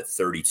dropped a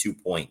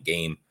 32-point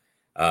game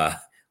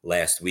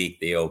last week,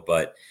 Theo.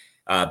 But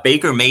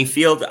Baker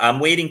Mayfield, I'm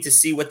waiting to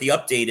see what the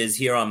update is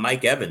here on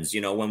Mike Evans.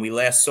 When we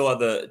last saw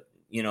the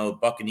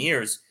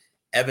Buccaneers,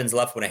 Evans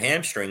left with a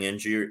hamstring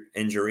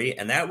injury,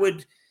 and that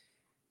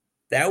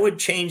would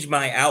change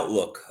my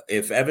outlook.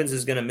 If Evans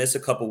is going to miss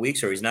a couple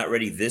weeks or he's not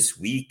ready this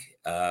week,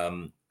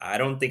 I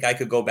don't think I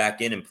could go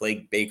back in and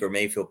play Baker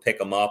Mayfield, pick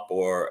him up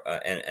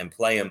and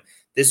play him.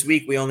 This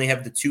week, we only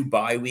have the 2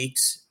 bye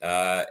weeks,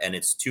 and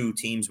it's 2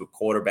 teams with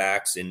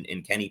quarterbacks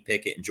in Kenny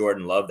Pickett and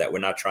Jordan Love that we're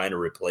not trying to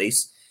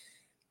replace.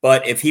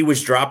 But if he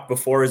was dropped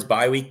before his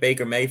bye week,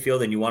 Baker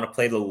Mayfield, and you want to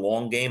play the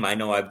long game, I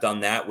know I've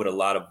done that with a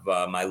lot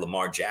of my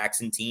Lamar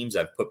Jackson teams.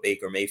 I've put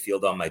Baker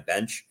Mayfield on my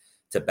bench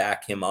to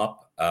back him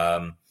up.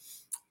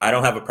 I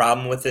don't have a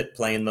problem with it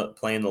playing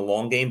the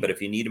long game, but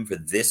if you need him for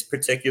this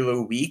particular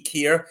week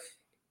here,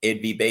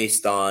 it'd be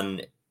based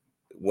on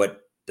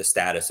what the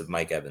status of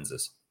Mike Evans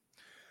is.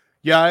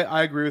 Yeah,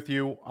 I agree with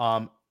you.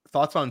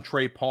 Thoughts on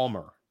Trey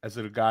Palmer? As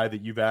a guy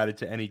that you've added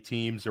to any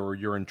teams or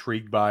you're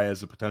intrigued by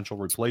as a potential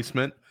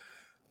replacement?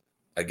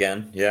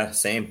 Again, yeah,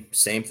 same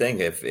thing.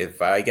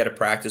 If I get a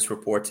practice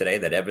report today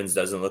that Evans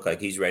doesn't look like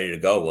he's ready to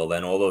go, well,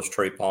 then all those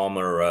Trey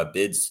Palmer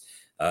bids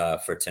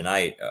for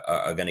tonight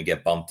are going to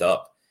get bumped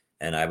up.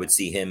 And I would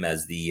see him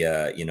as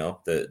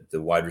the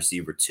wide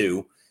receiver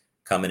 2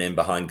 coming in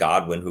behind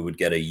Godwin, who would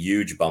get a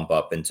huge bump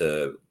up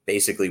into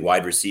basically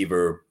wide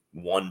receiver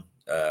 1,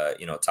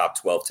 top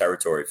 12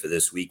 territory for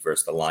this week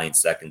versus the Lions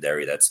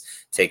secondary that's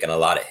taken a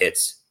lot of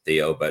hits,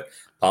 Theo. But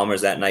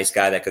Palmer's that nice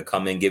guy that could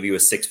come in, give you a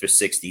 6 for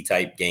 60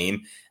 type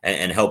game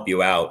and help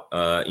you out,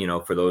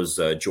 for those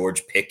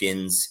George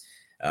Pickens,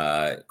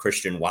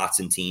 Christian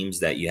Watson teams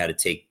that you had to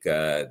take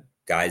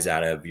guys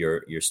out of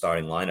your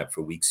starting lineup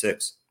for week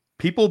 6.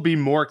 People be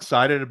more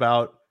excited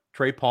about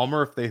Trey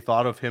Palmer if they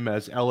thought of him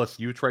as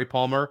LSU Trey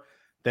Palmer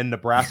than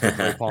Nebraska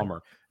Trey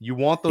Palmer. You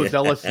want those Yeah.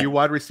 LSU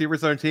wide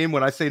receivers on your team?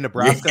 When I say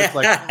Nebraska, it's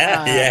like,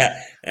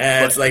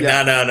 It's like,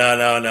 yeah, no.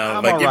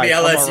 I'm But all give me right.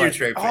 I'm all LSU right.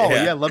 Trey. Oh,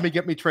 yeah. Let me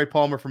get me Trey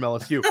Palmer from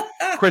LSU.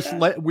 Chris,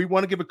 we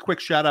want to give a quick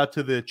shout out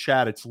to the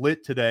chat. It's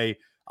lit today.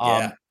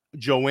 Yeah.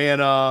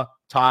 Joanna,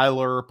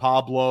 Tyler,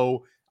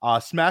 Pablo,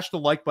 smash the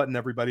like button,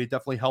 everybody. It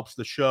definitely helps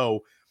the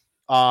show.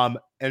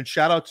 And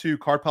shout out to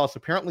Card Palace.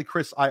 Apparently,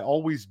 Chris, I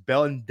always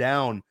bend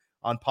down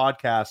on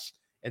podcasts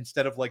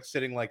instead of like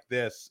sitting like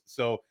this.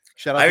 So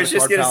shout out I to was the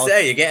just Card gonna Palace.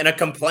 say, you're getting a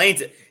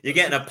complaint. You're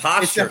getting a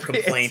posture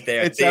complaint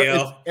there,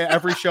 Theo. It's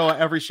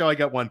every show I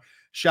get one.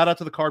 Shout out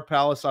to the Card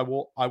Palace. I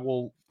will,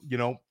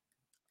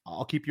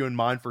 I'll keep you in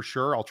mind for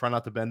sure. I'll try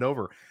not to bend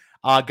over.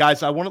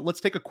 Guys,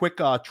 let's take a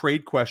quick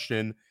trade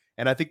question.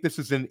 And I think this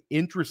is an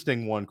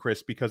interesting one,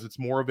 Chris, because it's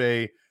more of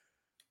a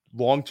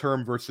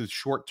long-term versus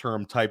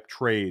short-term type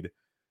trade.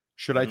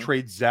 Should I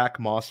trade Zach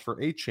Moss for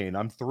A-Chain?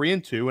 I'm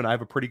 3-2 and I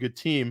have a pretty good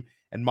team,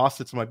 and Moss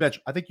sits on my bench.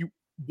 I think you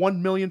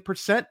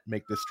 1,000,000%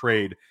 make this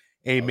trade.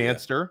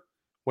 Manster. Yeah.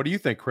 What do you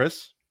think,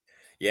 Chris?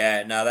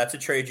 Yeah, no, that's a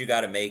trade you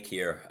got to make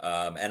here.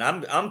 And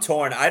I'm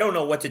torn. I don't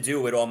know what to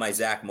do with all my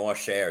Zach Moss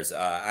shares.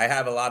 I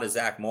have a lot of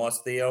Zach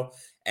Moss, Theo.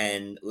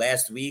 And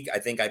last week, I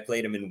think I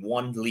played him in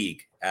one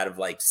league out of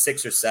like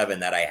 6 or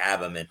 7 that I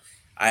have him in.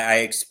 I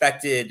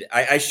expected,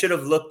 I should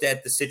have looked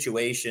at the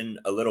situation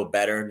a little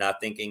better, not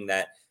thinking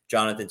that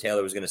Jonathan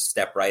Taylor was going to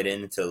step right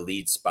into the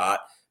lead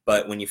spot.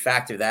 But when you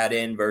factor that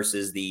in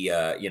versus the,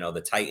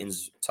 the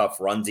Titans' tough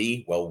run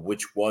D,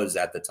 which was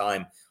at the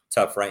time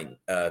tough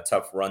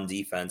run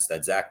defense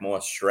that Zach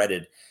Moss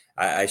shredded,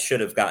 I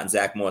should have gotten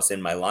Zach Moss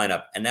in my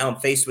lineup. And now I'm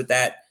faced with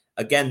that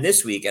again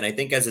this week. And I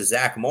think as a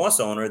Zach Moss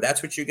owner,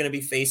 that's what you're going to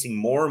be facing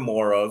more and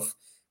more of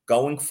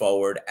going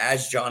forward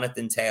as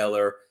Jonathan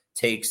Taylor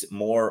takes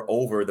more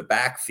over the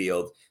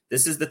backfield.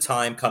 This is the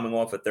time coming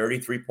off a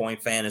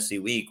 33-point fantasy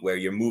week where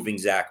you're moving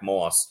Zach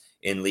Moss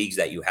in leagues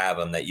that you have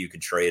him, that you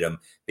could trade him,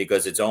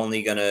 because it's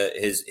only going to,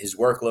 his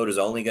workload is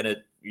only going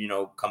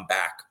to, come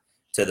back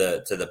to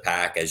the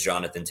pack as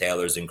Jonathan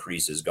Taylor's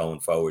increases going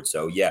forward.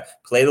 So yeah,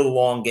 play the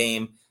long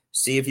game.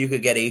 See if you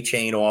could get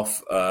A-Chain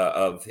off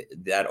of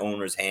that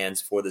owner's hands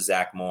for the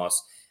Zach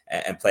Moss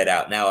and play it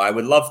out. Now, I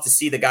would love to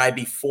see the guy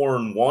be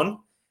 4-1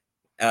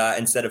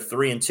 instead of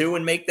 3-2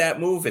 and make that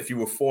move. If you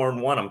were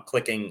 4-1, I'm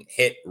clicking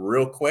hit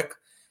real quick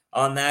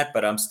on that,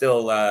 but I'm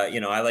still,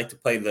 I like to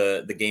play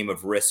the game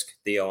of risk,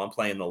 Theo. I'm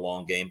playing the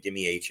long game. Give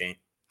me A-Chain.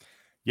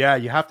 Yeah,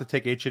 you have to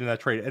take A-Chain in that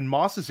trade. And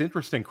Moss is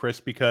interesting,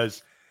 Chris,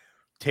 because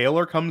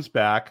Taylor comes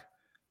back.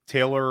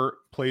 Taylor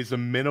plays a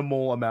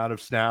minimal amount of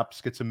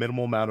snaps, gets a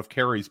minimal amount of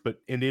carries, but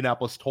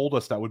Indianapolis told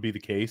us that would be the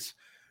case.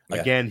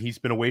 Yeah. Again, he's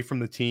been away from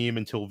the team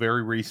until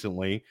very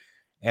recently,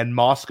 and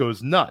Moss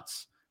goes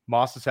nuts.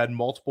 Moss has had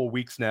multiple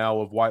weeks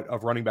now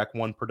of running back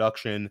one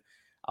production.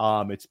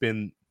 It's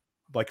been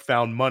like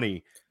found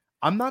money.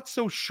 I'm not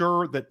so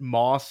sure that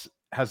Moss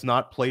has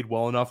not played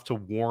well enough to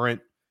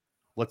warrant,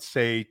 let's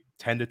say,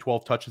 10 to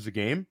 12 touches a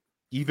game,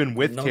 even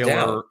with No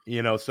Taylor,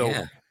 doubt.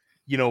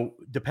 Yeah.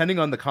 Depending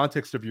on the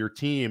context of your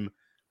team,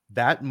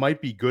 that might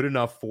be good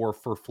enough for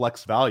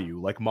flex value.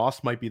 Like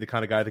Moss might be the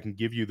kind of guy that can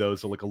give you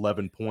those like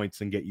 11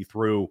 points and get you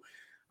through.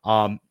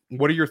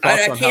 What are your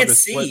thoughts on how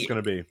this split's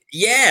going to be?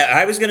 Yeah,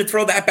 I was going to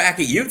throw that back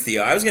at you,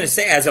 Theo. I was going to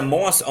say, as a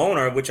Moss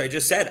owner, which I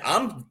just said,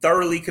 I'm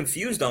thoroughly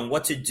confused on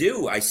what to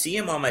do. I see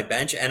him on my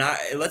bench, and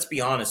let's be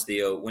honest,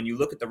 Theo, when you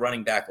look at the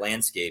running back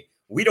landscape,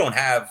 we don't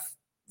have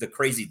the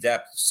crazy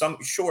depth. Some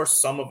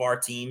of our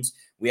teams,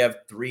 we have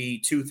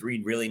three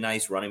really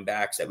nice running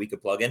backs that we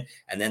could plug in.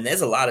 And then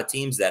there's a lot of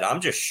teams that I'm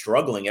just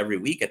struggling every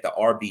week at the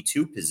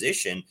RB2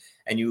 position.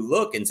 And you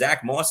look, and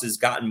Zach Moss has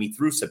gotten me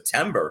through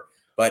September.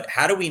 But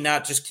how do we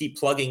not just keep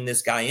plugging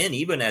this guy in,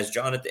 even as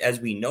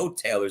we know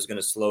Taylor's going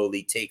to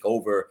slowly take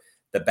over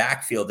the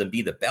backfield and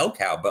be the bell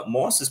cow? But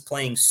Moss is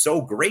playing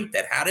so great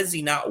that how does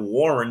he not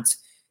warrant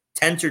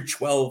 10 to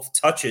 12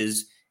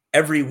 touches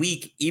every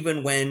week,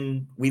 even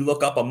when we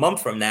look up a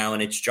month from now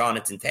and it's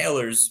Jonathan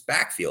Taylor's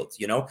backfield?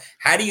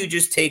 How do you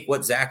just take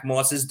what Zach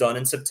Moss has done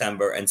in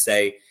September and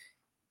say,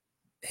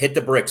 hit the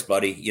bricks,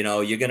 buddy?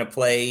 You're going to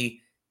play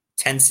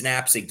 10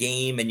 snaps a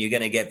game and you're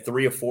going to get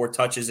 3 or 4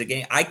 touches a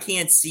game. I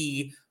can't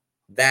see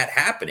that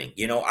happening.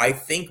 I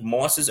think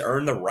Moss has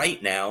earned the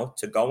right now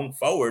to going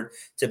forward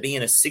to be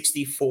in a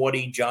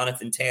 60-40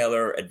 Jonathan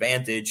Taylor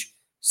advantage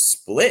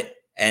split.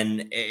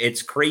 And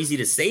it's crazy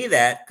to say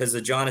that because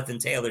of Jonathan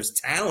Taylor's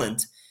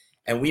talent.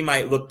 And we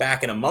might look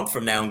back in a month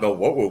from now and go,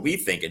 what were we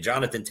thinking?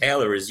 Jonathan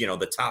Taylor is,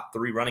 the top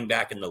 3 running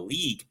back in the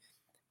league.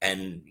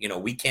 And,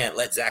 we can't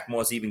let Zach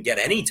Moss even get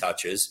any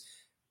touches.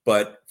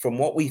 But from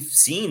what we've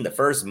seen the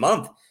first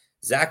month,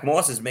 Zach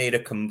Moss has made a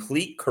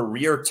complete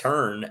career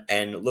turn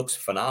and looks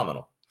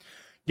phenomenal.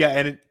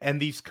 Yeah, and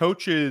these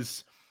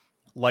coaches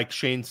like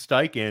Shane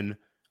Steichen,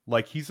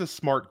 like he's a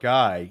smart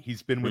guy.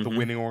 He's been with a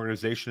winning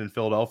organization in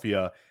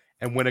Philadelphia.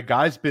 And when a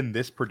guy's been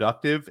this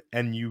productive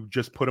and you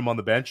just put him on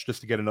the bench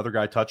just to get another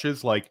guy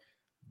touches, like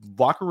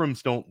locker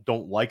rooms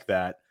don't like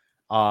that.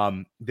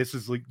 This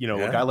is, a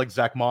guy like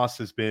Zach Moss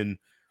has been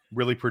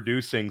really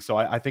producing. So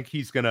I think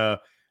he's going to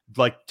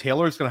like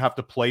Taylor's going to have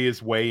to play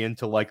his way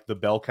into like the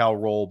bell cow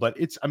role, but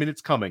it's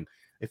coming.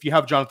 If you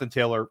have Jonathan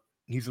Taylor,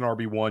 he's an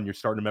RB1. You're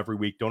starting him every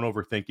week. Don't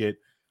overthink it.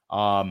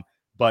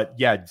 But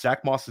yeah,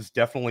 Zach Moss is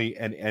definitely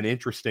an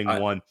interesting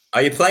one.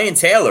 Are you playing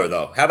Taylor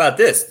though? How about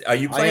this? Are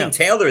you playing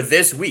Taylor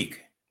this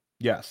week?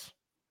 Yes.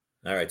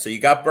 All right. So you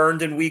got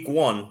burned in week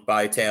 1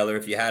 by Taylor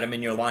if you had him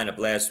in your lineup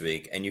last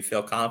week, and you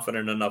feel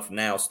confident enough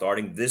now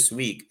starting this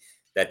week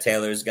that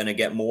Taylor is going to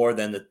get more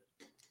than the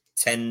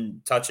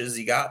 10 touches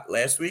he got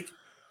last week?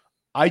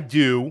 I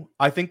do.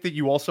 I think that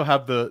you also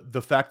have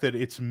the fact that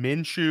it's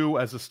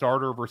Minshew as a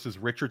starter versus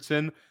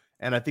Richardson,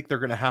 and I think they're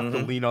going to have to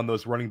lean on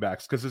those running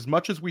backs because as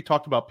much as we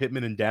talked about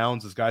Pittman and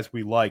Downs as guys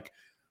we like,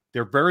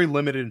 they're very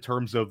limited in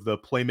terms of the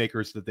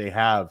playmakers that they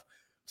have.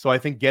 So I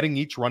think getting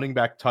each running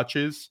back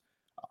touches,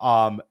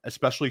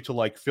 especially to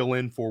like fill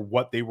in for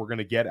what they were going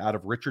to get out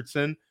of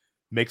Richardson,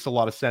 makes a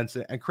lot of sense.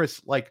 And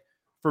Chris, like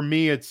for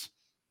me,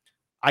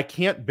 I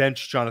can't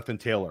bench Jonathan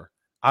Taylor.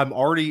 I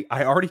already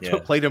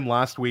played him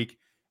last week.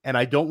 And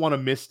I don't want to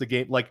miss the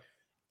game. Like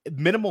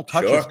minimal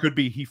touches could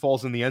be he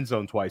falls in the end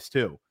zone twice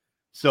too.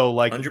 So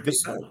like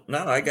 100%.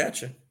 No, I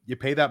got you. You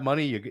pay that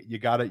money. You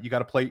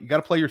gotta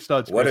play your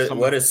studs. What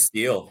a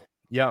steal!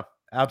 Yeah,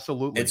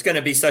 absolutely. It's going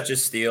to be such a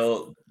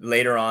steal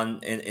later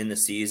on in the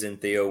season,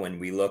 Theo. When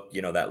we look,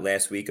 that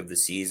last week of the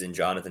season,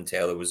 Jonathan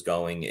Taylor was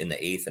going in the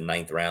 8th and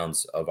 9th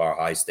rounds of our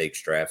high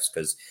stakes drafts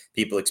because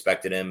people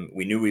expected him.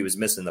 We knew he was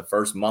missing the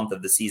first month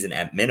of the season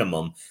at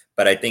minimum,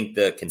 but I think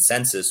the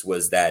consensus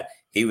was that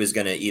he was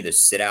going to either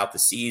sit out the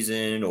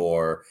season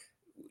or,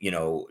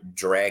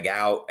 drag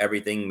out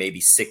everything maybe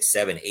 6,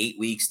 7, 8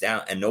 weeks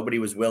down. And nobody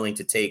was willing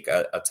to take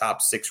a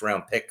top 6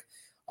 round pick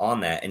on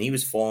that. And he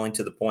was falling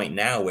to the point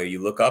now where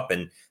you look up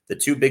and the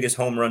 2 biggest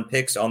home run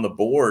picks on the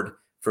board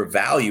for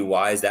value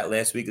wise that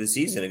last week of the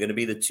season are going to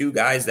be the 2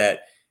 guys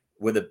that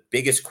were the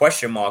biggest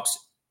question marks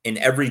in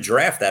every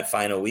draft that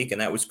final week. And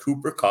that was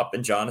Cooper Kupp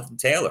and Jonathan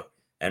Taylor.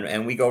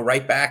 And we go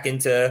right back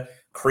into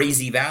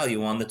crazy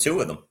value on the 2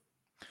 of them.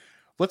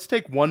 Let's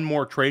take one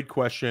more trade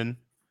question,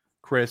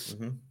 Chris.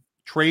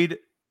 Trade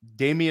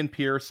Damian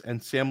Pierce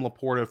and Sam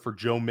Laporta for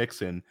Joe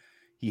Mixon.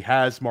 He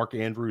has Mark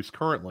Andrews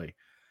currently.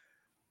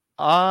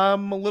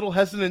 I'm a little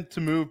hesitant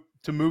to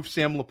move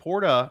Sam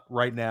Laporta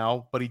right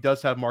now, but he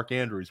does have Mark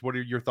Andrews. What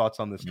are your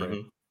thoughts on this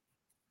trade?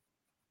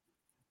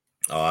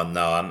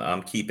 No,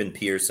 I'm keeping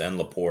Pierce and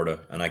Laporta,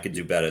 and I could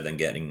do better than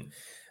getting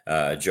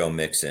Joe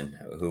Mixon,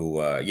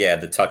 who,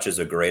 the touches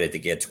are great. I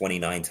think he had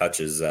 29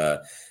 touches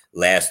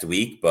last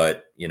week,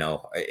 but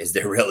is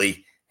there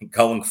really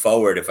going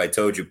forward? If I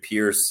told you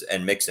Pierce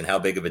and Mixon, how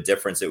big of a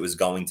difference it was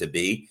going to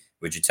be,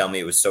 would you tell me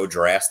it was so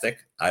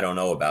drastic? I don't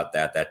know about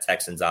that. That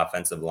Texans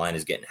offensive line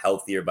is getting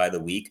healthier by the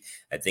week.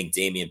 I think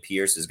Damian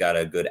Pierce has got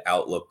a good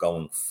outlook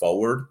going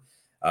forward.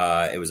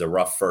 It was a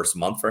rough first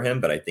month for him,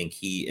 but I think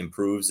he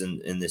improves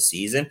in this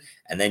season.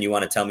 And then you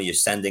want to tell me you're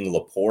sending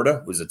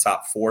Laporta, who's a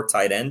top 4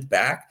 tight end,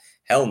 back?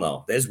 Hell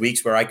no. There's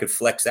weeks where I could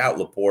flex out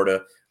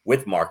Laporta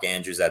with Mark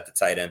Andrews at the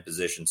tight end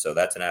position. So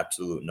that's an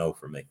absolute no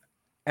for me.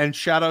 And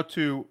shout out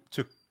to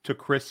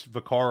Chris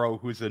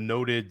Vaccaro, who's a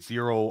noted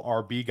 0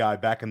 RB guy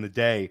back in the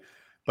day.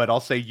 But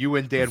I'll say you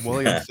and Dan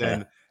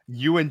Williamson,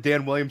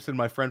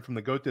 my friend from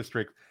the GOAT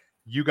District,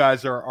 you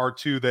guys are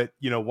 2 that,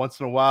 once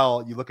in a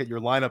while you look at your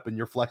lineup and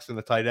you're flexing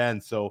the tight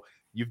end. So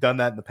you've done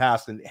that in the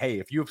past. And hey,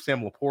 if you have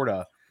Sam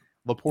Laporta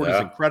is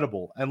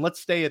incredible. And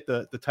let's stay at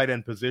the tight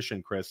end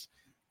position, Chris,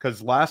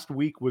 because last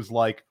week was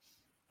like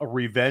a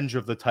revenge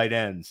of the tight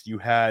ends. You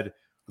had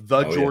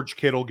the George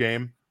Kittle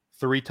game,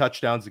 3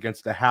 touchdowns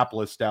against the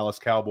hapless Dallas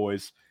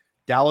Cowboys.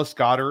 Dallas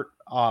Goedert,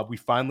 we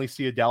finally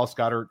see a Dallas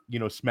Goedert,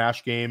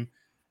 smash game.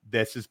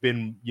 This has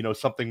been,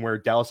 something where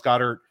Dallas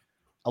Goedert,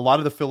 a lot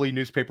of the Philly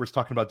newspapers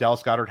talking about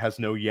Dallas Goedert has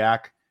no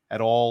yak at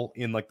all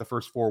in like the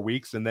first 4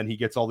 weeks. And then he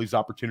gets all these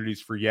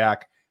opportunities for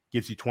yak,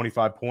 gives you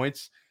 25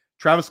 points.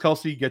 Travis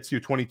Kelce gets you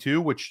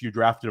 22, which you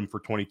drafted him for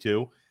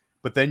 22.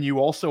 But then you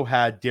also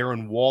had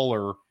Darren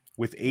Waller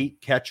with 8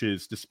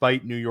 catches,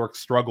 despite New York's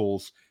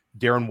struggles.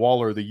 Darren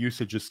Waller, the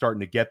usage is starting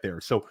to get there.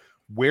 So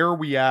where are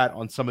we at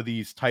on some of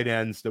these tight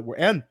ends that were,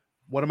 and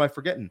what am I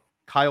forgetting?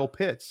 Kyle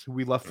Pitts, who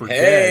we left for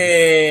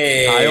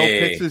dead. Kyle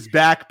Pitts is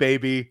back,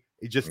 baby.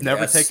 You just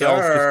never take L's,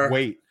 just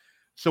wait.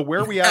 So where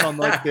are we at on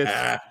like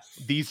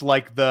these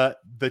like the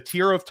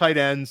tier of tight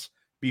ends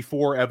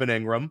before Evan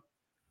Ingram,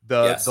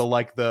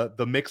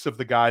 the mix of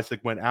the guys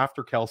that went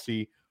after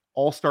Kelce,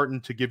 all starting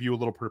to give you a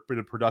little bit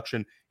of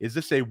production. Is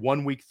this a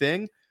 1 week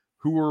thing?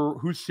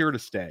 Who's here to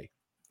stay?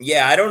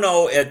 Yeah, I don't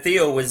know.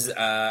 Theo was.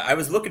 I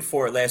was looking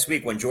for it last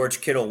week when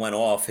George Kittle went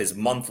off his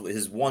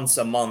once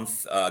a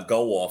month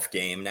go off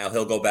game. Now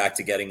he'll go back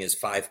to getting his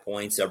 5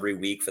 points every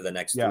week for the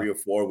next 3 or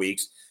 4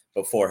 weeks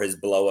before his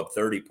blow up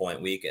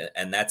 30-point week.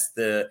 And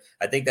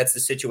I think that's the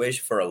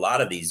situation for a lot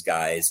of these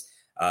guys.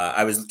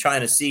 I was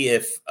trying to see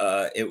if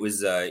it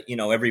was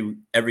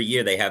every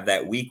year they have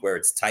that week where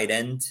it's tight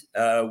end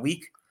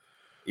week.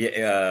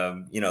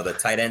 The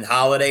tight end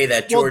holiday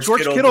that George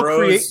Kittle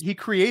throws. He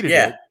created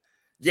it.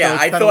 Yeah,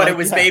 so I thought it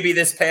was maybe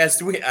this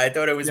past week. I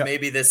thought it was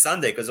maybe this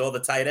Sunday because all the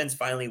tight ends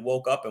finally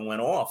woke up and went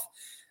off.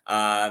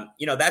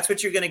 That's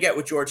what you're going to get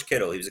with George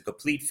Kittle. He was a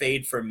complete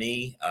fade for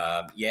me.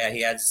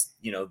 He has,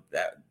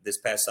 that this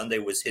past Sunday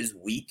was his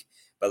week.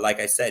 But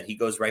like I said, he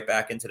goes right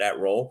back into that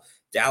role.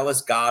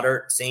 Dallas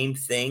Goedert, same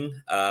thing.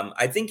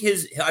 I think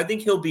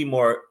he'll be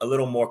a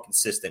little more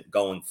consistent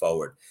going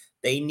forward.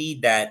 They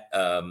need that,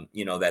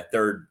 that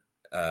third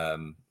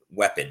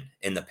weapon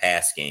in the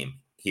pass game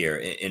here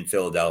in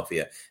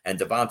Philadelphia. And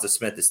Devonta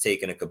Smith has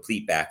taken a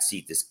complete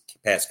backseat this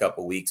past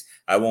couple weeks.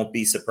 I won't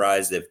be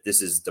surprised if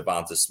this is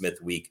Devonta Smith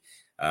week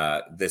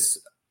this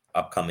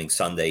upcoming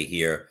Sunday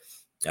here.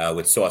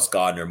 With Sauce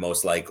Gardner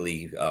most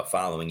likely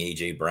following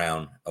A.J.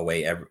 Brown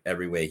away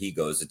every way he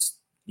goes. It's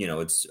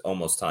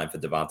almost time for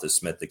Devonta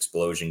Smith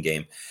explosion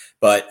game.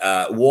 But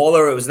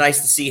Waller, it was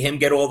nice to see him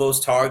get all those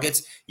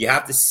targets. You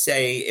have to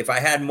say, if I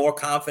had more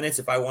confidence,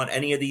 if I want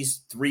any of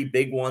these three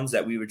big ones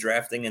that we were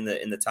drafting in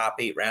the top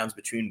 8 rounds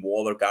between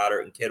Waller,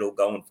 Goddard, and Kittle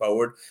going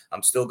forward,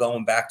 I'm still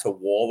going back to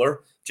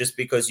Waller just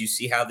because you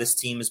see how this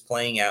team is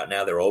playing out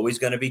now. They're always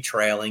going to be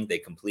trailing. They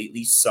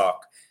completely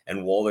suck.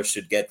 And Waller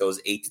should get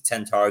those 8 to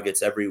 10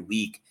 targets every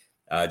week,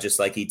 just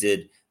like he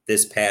did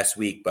this past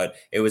week. But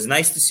it was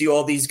nice to see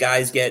all these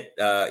guys get,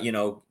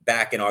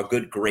 back in our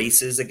good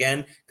graces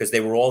again, because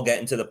they were all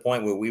getting to the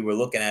point where we were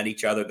looking at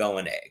each other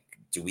going, hey,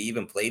 do we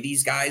even play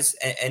these guys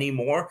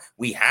anymore?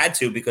 We had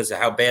to because of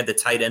how bad the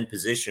tight end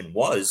position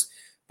was.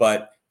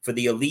 But for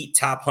the elite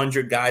top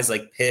 100 guys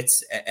like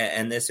Pitts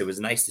and this, it was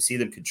nice to see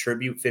them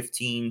contribute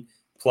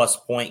 15-plus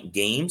point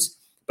games.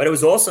 But it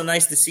was also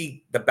nice to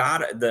see the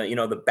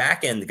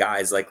back end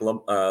guys like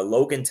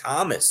Logan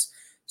Thomas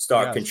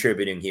start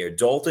contributing here.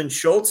 Dalton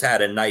Schultz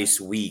had a nice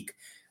week.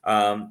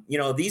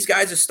 These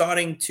guys are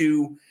starting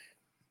to,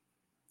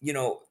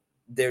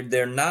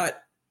 they're not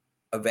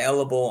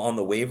available on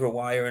the waiver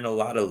wire in a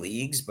lot of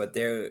leagues, but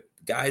they're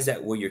guys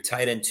that were your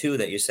tight end too,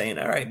 that you're saying,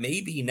 all right,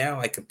 maybe now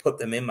I could put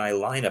them in my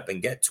lineup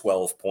and get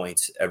 12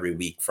 points every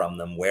week from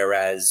them.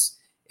 Whereas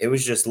it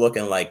was just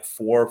looking like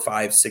 4,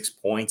 5, 6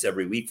 points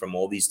every week from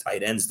all these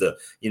tight ends. The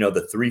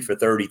 3 for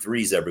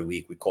 33s every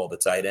week we call the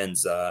tight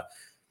ends.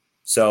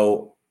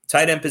 So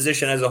tight end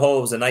position as a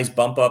whole was a nice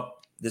bump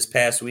up this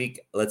past week.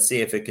 Let's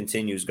see if it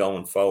continues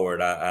going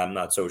forward. I'm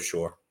not so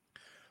sure.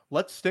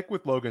 Let's stick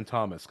with Logan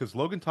Thomas, because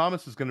Logan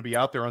Thomas is going to be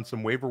out there on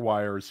some waiver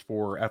wires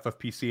for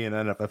FFPC and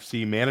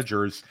NFFC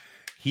managers.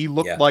 He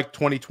looked like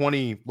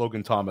 2020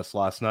 Logan Thomas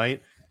last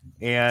night,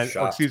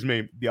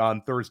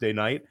 on Thursday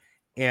night.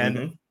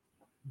 And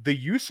the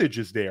usage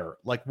is there.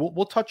 Like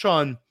we'll touch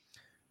on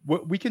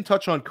we can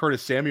touch on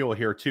Curtis Samuel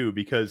here too,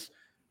 because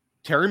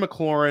Terry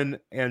McLaurin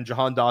and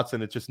Jahan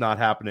Dotson, it's just not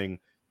happening.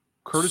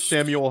 Curtis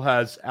Samuel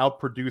has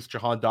outproduced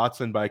Jahan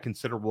Dotson by a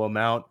considerable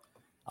amount.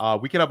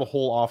 We could have a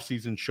whole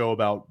offseason show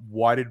about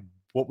what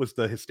was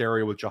the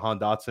hysteria with Jahan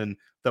Dotson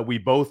that we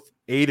both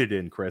aided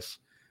in, Chris.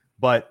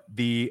 But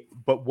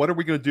what are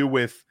we going to do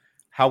with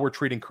how we're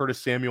treating Curtis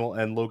Samuel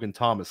and Logan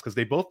Thomas? Because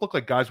they both look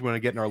like guys we're going to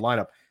get in our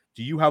lineup.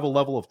 Do you have a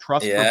level of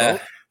trust for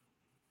both?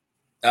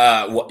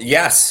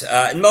 Yes.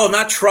 No,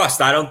 not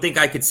trust. I don't think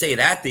I could say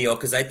that, Theo,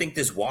 because I think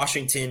this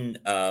Washington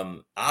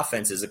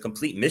offense is a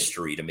complete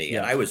mystery to me. Yes.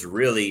 And I was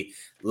really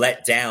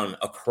let down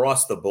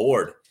across the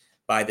board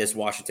by this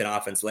Washington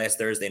offense last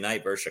Thursday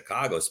night versus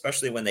Chicago,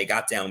 especially when they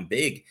got down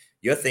big.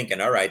 You're thinking,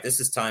 all right, this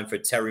is time for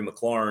Terry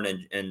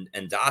McLaurin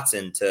and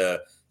Dotson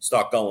to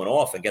start going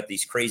off and get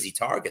these crazy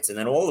targets. And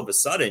then all of a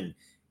sudden,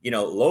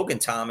 Logan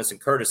Thomas and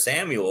Curtis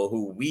Samuel,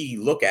 who we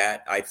look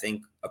at, I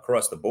think,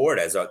 across the board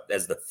as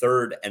the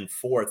third and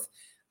fourth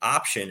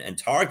option and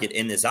target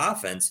in this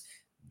offense,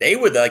 they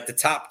were like the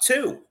top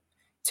two.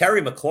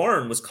 Terry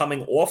McLaurin was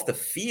coming off the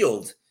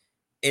field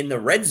in the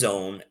red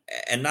zone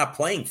and not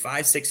playing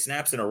 5-6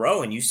 snaps in a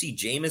row. And you see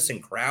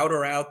Jamison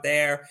Crowder out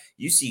there.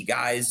 You see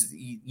guys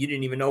you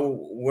didn't even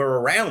know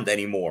were around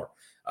anymore.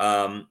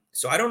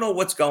 So I don't know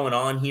what's going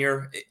on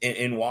here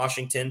in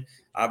Washington.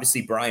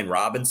 Obviously, Brian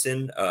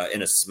Robinson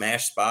in a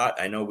smash spot.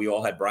 I know we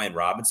all had Brian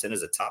Robinson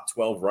as a top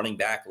 12 running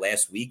back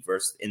last week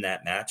versus in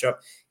that matchup.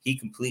 He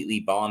completely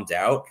bombed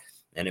out,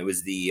 and it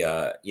was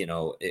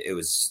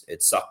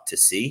it sucked to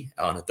see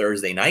on a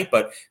Thursday night.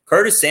 But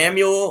Curtis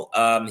Samuel,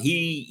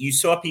 you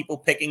saw people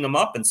picking him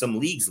up in some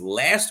leagues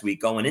last week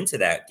going into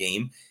that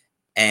game,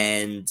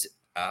 and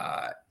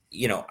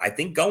I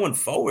think going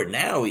forward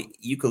now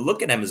you could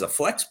look at him as a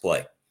flex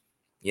play.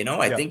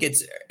 I think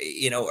it's,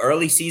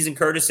 early season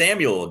Curtis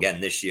Samuel again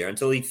this year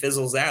until he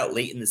fizzles out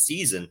late in the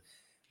season.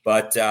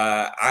 But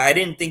I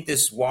didn't think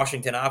this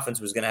Washington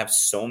offense was going to have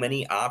so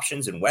many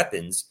options and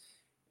weapons.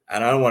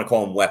 And I don't want to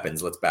call them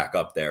weapons. Let's back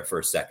up there for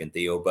a second,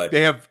 Theo. But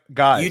they have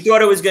guys. You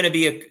thought it was going to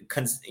be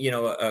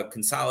a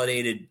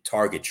consolidated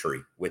target tree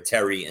with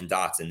Terry and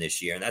Dotson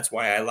this year. And that's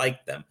why I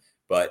liked them.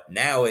 But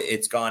now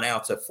it's gone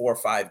out to 4 or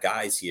 5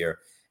 guys here,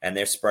 and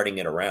they're spreading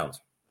it around.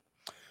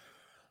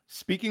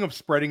 Speaking of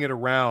spreading it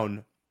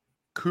around,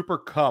 Cooper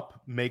Kupp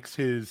makes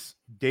his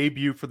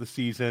debut for the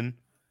season,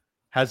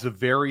 has a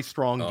very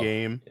strong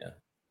game,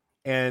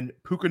 and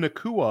Puka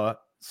Nacua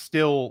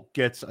still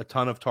gets a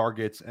ton of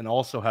targets and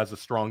also has a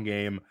strong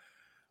game.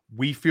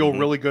 We feel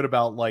really good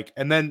about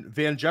and then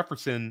Van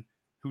Jefferson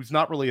who's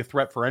not really a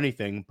threat for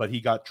anything, but he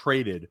got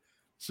traded.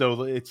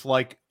 So it's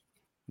like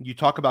you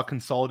talk about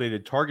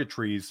consolidated target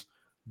trees.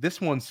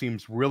 This one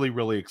seems really,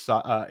 really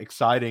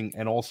exciting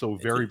and also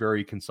very,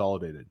 very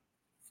consolidated.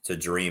 It's a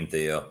dream,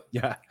 Theo.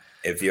 Yeah.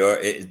 If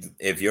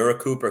you're a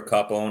Cooper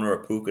Cup owner,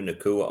 a Puka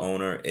Nacua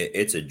owner,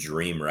 it's a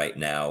dream right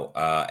now,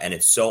 and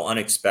it's so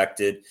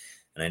unexpected.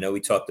 And I know we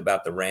talked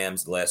about the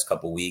Rams the last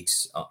couple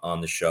weeks on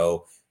the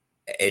show.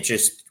 It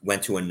just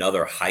went to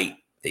another height,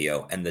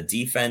 Theo. And the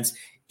defense,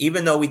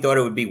 even though we thought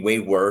it would be way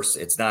worse,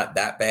 it's not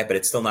that bad, but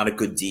it's still not a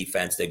good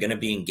defense. They're going to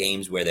be in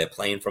games where they're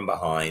playing from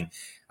behind.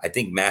 I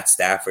think Matt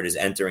Stafford is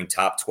entering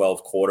top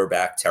 12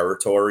 quarterback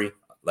territory,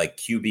 like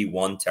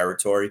QB1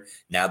 territory,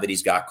 now that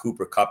he's got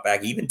Cooper Kupp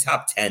back, even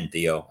top 10,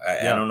 Theo.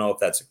 I don't know if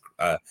that's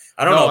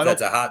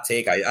that's a hot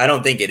take. I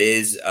don't think it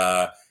is.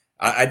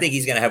 I think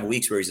he's going to have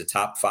weeks where he's a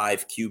top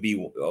 5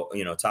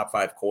 QB, top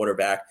 5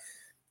 quarterback.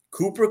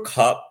 Cooper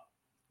Kupp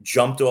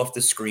jumped off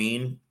the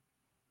screen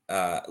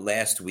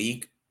last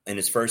week in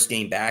his first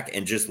game back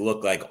and just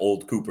looked like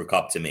old Cooper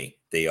Kupp to me,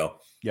 Theo.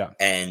 Yeah.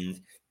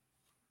 And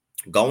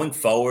going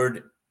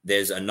forward,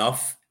 there's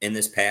enough in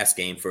this pass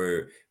game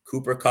for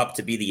Cooper Kupp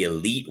to be the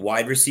elite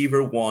wide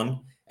receiver 1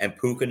 and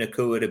Puka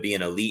Nacua to be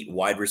an elite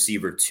wide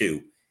receiver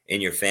 2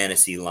 in your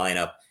fantasy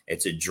lineup.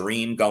 It's a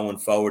dream going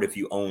forward if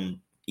you own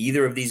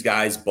either of these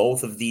guys,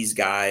 both of these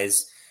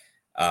guys.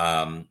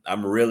 I'm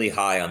really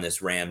high on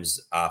this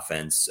Rams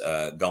offense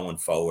going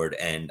forward.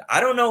 And I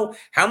don't know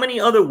how many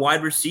other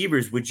wide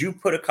receivers would you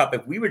put a Kupp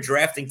if we were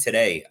drafting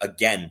today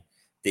again,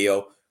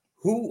 Theo?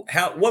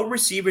 What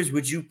receivers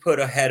would you put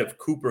ahead of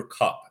Cooper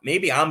Kupp?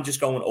 Maybe I'm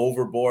just going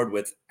overboard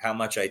with how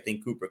much I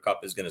think Cooper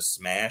Kupp is going to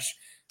smash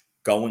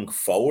going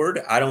forward.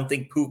 I don't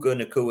think Puka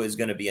Nacua is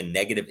going to be a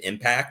negative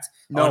impact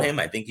on him.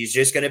 I think he's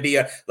just going to be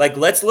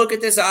let's look at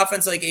this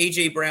offense like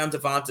A.J. Brown,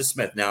 Devonta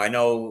Smith. Now, I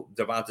know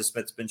Devonta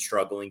Smith's been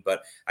struggling,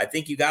 but I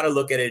think you got to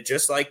look at it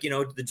just like, the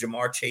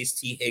Jamar Chase,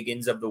 T.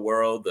 Higgins of the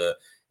world,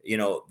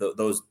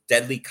 those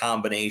deadly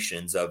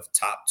combinations of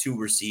top 2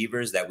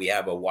 receivers that we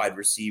have a wide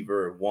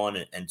receiver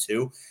 1 and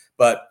 2.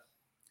 But,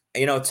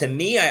 to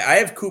me, I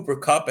have Cooper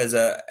Kupp as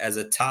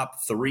a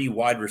top 3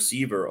 wide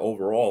receiver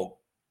overall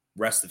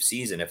rest of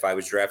season if I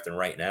was drafting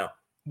right now.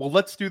 Well,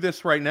 let's do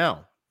this right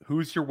now.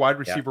 Who's your wide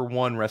receiver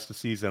 1 rest of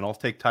season? I'll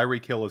take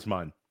Tyreek Hill as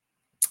mine.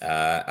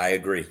 I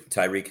agree.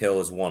 Tyreek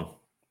Hill is 1.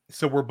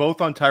 So we're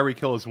both on Tyreek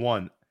Hill as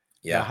 1.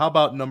 Yeah. Now, how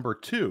about number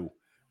 2?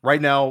 Right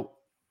now,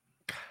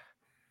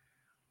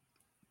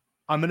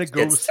 I'm going to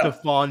go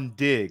Stephon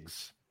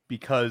Diggs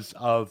because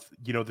of,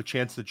 the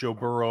chance that Joe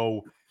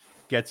Burrow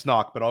gets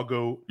knocked. But I'll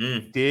go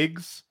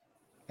Diggs,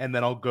 and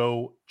then I'll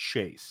go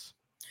Chase.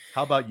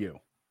 How about you?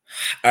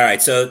 All right.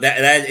 So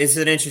that is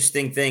an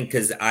interesting thing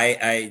because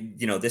I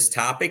this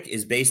topic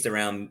is based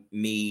around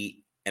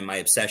me and my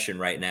obsession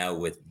right now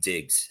with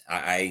Diggs.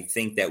 I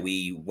think that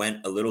we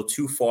went a little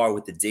too far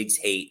with the Diggs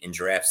hate in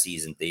draft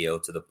season, Theo,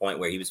 to the point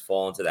where he was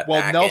falling to that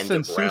back Nelson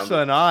end of round. Sousa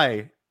and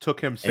I took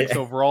him 6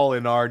 overall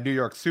in our New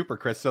York Super,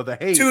 Chris. So the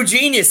hate. 2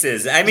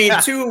 geniuses. I mean,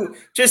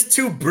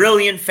 two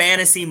brilliant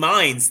fantasy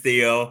minds,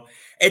 Theo.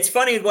 It's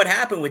funny what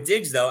happened with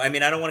Diggs, though. I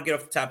mean, I don't want to get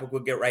off the topic.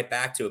 We'll get right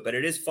back to it. But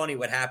it is funny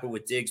what happened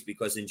with Diggs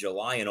because in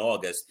July and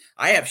August,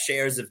 I have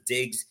shares of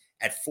Diggs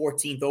at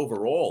 14th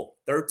overall,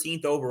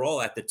 13th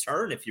overall at the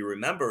turn. If you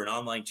remember, an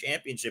online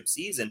championship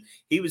season,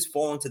 he was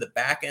falling to the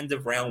back end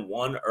of round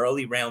 1,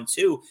 early round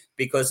 2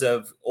 because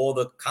of all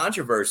the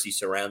controversy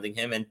surrounding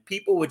him. And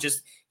people were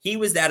he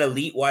was that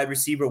elite wide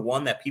receiver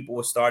 1 that people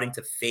were starting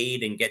to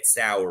fade and get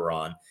sour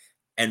on.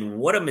 And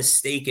what a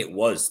mistake it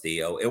was,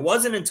 Theo. It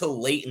wasn't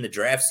until late in the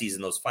draft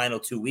season, those final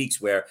 2 weeks,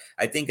 where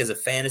I think as a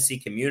fantasy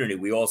community,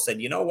 we all said,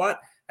 you know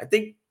what? I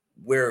think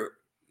we're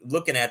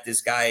looking at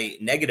this guy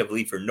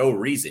negatively for no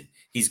reason.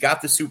 He's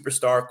got the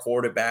superstar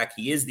quarterback.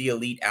 He is the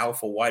elite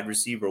alpha wide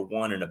receiver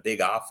 1 in a big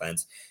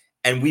offense.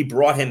 And we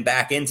brought him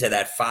back into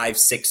that 5,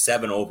 6,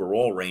 7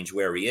 overall range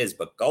where he is.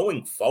 But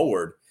going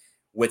forward,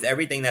 with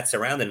everything that's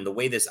surrounding him, the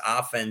way this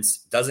offense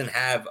doesn't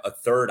have a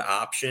third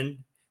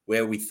option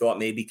where we thought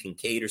maybe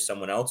Kincaid or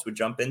someone else would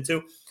jump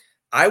into,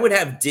 I would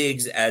have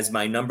Diggs as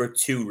my number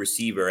 2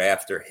 receiver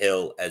after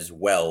Hill as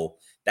well.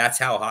 That's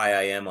how high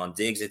I am on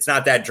Diggs. It's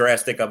not that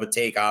drastic of a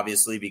take,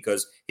 obviously,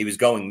 because he was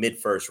going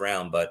mid-first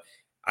round, but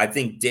I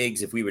think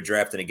Diggs, if we were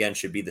drafting again,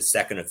 should be the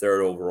 2nd or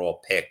 3rd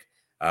overall pick.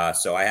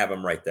 So I have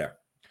him right there.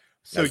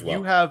 So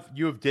you have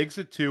Diggs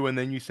at 2, and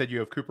then you said you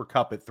have Cooper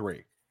Kupp at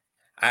 3.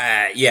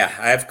 Yeah,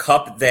 I have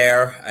Kupp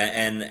there,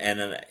 and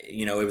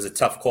it was a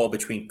tough call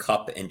between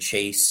Kupp and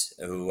Chase,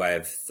 who I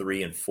have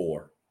 3 and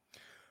 4.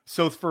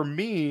 So for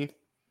me,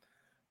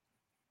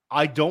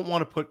 I don't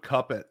want to put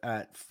Kupp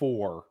at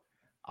 4.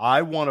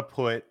 I want to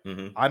put.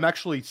 I'm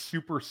actually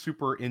super,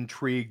 super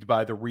intrigued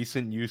by the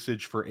recent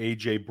usage for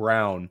A.J.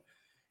 Brown,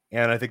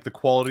 and I think the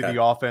quality of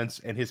the offense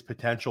and his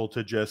potential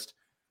to just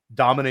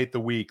dominate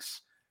the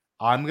weeks.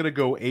 I'm going to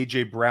go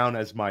A.J. Brown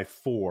as my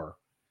 4.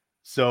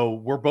 So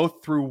we're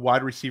both through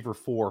wide receiver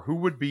 4. Who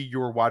would be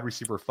your wide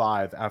receiver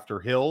 5 after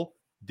Hill,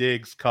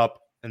 Diggs, Kupp,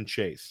 and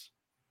Chase?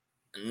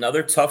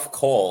 Another tough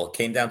call.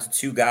 Came down to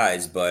two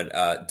guys, but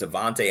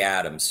Davante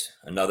Adams,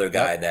 another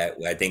guy that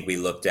I think we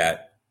looked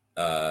at,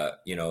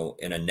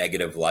 in a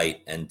negative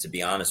light. And to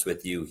be honest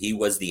with you, he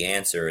was the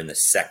answer in the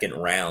second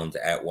round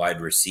at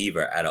wide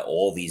receiver out of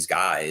all these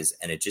guys.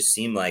 And it just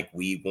seemed like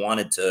we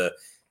wanted to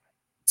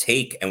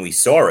take, and we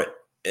saw it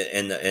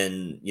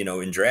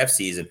in draft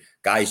season,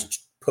 guys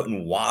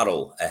putting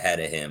Waddle ahead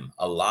of him,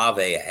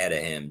 Olave ahead of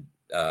him,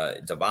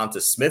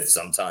 Devonta Smith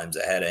sometimes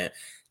ahead of him.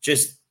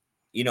 Just,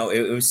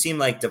 it seemed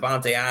like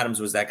Davante Adams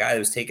was that guy that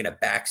was taking a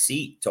back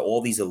seat to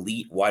all these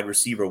elite wide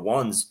receiver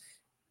ones.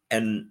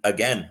 And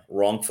again,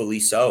 wrongfully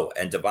so.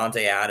 And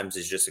Davante Adams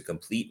is just a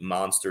complete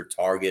monster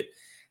target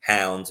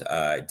hound.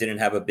 Didn't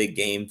have a big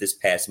game this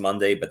past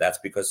Monday, but that's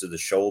because of the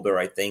shoulder,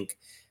 I think.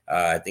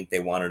 I think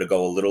they wanted to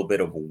go a little bit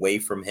away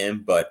from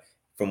him. But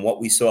from what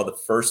we saw the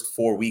first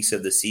 4 weeks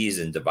of the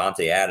season,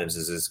 Davante Adams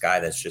is this guy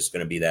that's just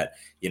going to be that,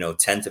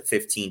 10 to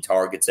 15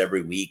 targets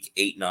every week,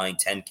 8, 9,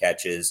 10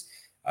 catches,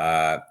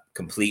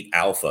 complete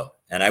alpha.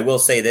 And I will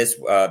say this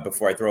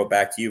before I throw it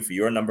back to you for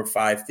your number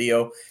 5,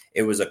 Theo.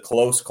 It was a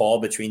close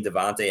call between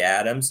Davante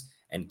Adams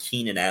and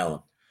Keenan Allen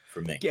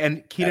for me.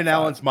 And Keenan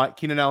Allen's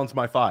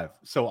my 5.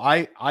 So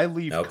I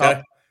leave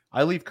okay.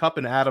 I leave Kupp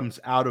and Adams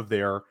out of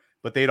there,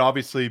 but they'd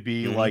obviously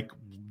be like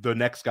the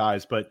next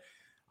guys. But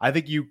I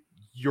think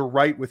you're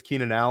right with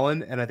Keenan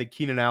Allen, and I think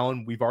Keenan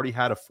Allen, we've already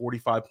had a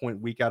 45-point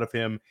week out of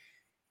him,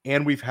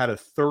 and we've had a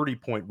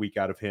 30-point week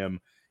out of him.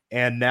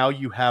 And now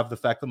you have the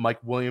fact that Mike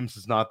Williams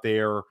is not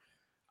there.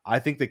 I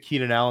think that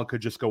Keenan Allen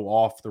could just go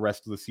off the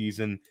rest of the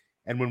season.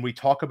 And when we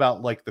talk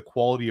about like the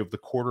quality of the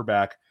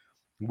quarterback,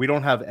 we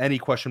don't have any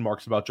question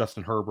marks about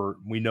Justin Herbert.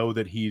 We know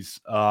that he's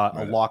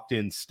a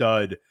locked-in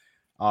stud.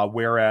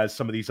 Whereas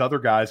some of these other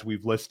guys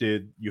we've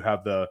listed, you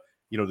have the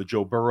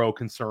Joe Burrow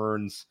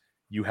concerns.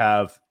 You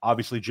have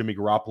obviously Jimmy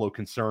Garoppolo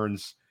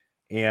concerns.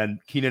 And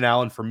Keenan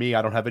Allen, for me,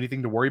 I don't have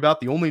anything to worry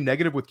about. The only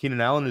negative with Keenan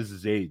Allen is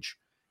his age.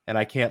 And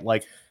I can't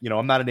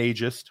I'm not an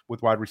ageist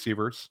with wide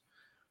receivers.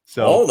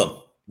 So all of them.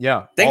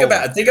 Yeah. Think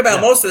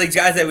about most of these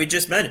guys that we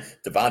just mentioned.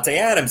 Davante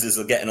Adams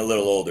is getting a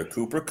little older.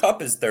 Cooper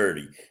Kupp is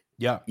 30.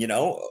 Yeah.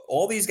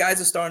 All these guys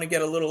are starting to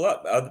get a little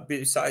up.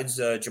 Besides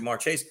Jamar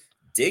Chase,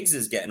 Diggs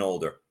is getting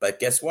older. But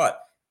guess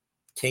what?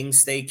 Kings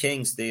stay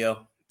kings,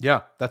 Theo.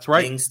 Yeah, that's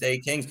right. Kings stay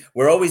kings.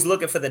 We're always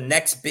looking for the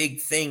next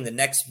big thing, the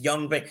next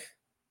young thing.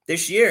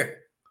 This year,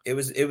 it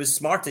was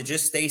smart to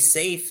just stay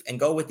safe and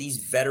go with these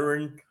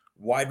veteran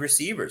wide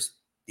receivers.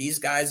 These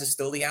guys are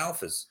still the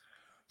alphas.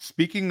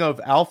 Speaking of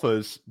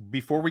alphas,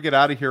 before we get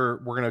out of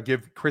here,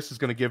 Chris is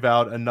going to give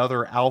out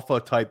another alpha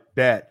type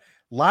bet.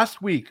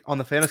 Last week on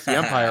the Fantasy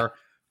Empire,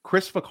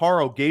 Chris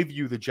Vaccaro gave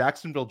you the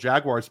Jacksonville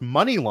Jaguars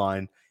money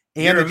line.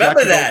 And you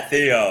remember that,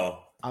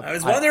 Theo? I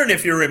was wondering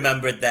if you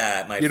rememred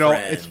that, my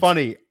friend. It's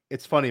funny.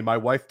 It's funny. My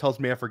wife tells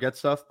me I forget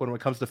stuff, but when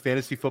it comes to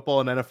fantasy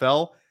football and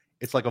NFL,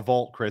 it's like a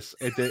vault, Chris.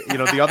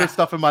 The other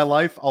stuff in my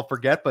life I'll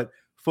forget, but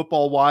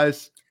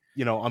football-wise,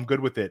 I'm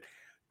good with it.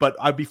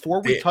 But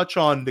before we touch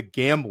on the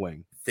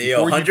gambling,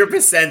 Theo,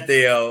 100%,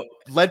 Theo.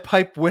 Lead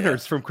pipe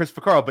winners from Chris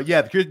Vaccaro. But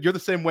yeah, you're the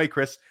same way,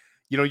 Chris.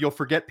 You'll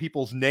forget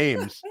people's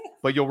names,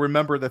 but you'll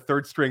remember the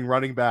third string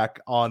running back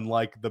on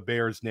like the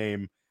Bears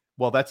name.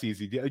 Well, that's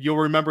easy. You'll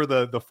remember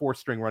the fourth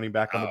string running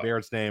back on the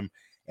Bears name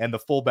and the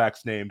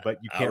fullback's name, but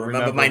you can't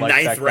remember my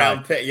ninth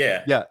round pick.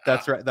 Yeah,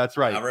 that's right. That's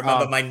right. I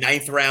remember my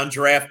 9th round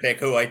draft pick,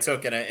 who I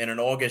took in an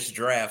August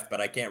draft, but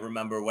I can't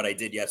remember what I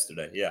did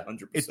yesterday. Yeah,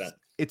 100%.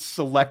 It's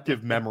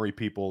selective memory,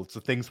 people. It's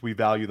the things we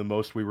value the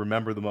most, we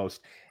remember the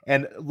most.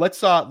 And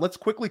let's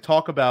quickly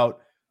talk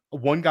about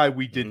one guy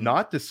we did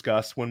not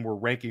discuss when we're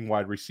ranking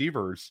wide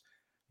receivers,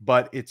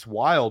 but it's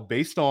wild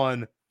based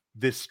on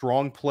this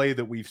strong play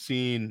that we've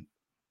seen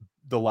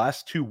the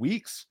last 2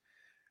 weeks.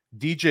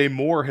 DJ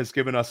Moore has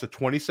given us a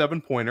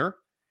 27-pointer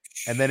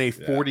and then a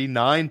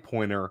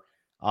 49-pointer.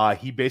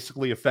 He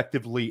basically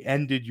effectively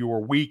ended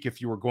your week if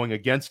you were going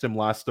against him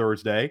last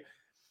Thursday.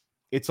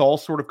 It's all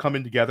sort of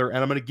coming together, and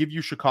I'm going to give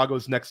you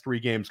Chicago's next 3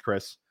 games,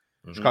 Chris.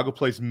 Chicago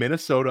plays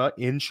Minnesota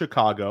in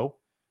Chicago,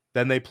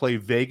 then they play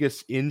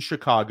Vegas in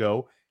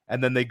Chicago,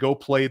 and then they go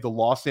play the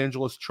Los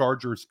Angeles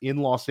Chargers in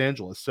Los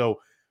Angeles. So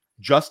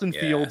Justin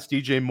Fields,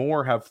 DJ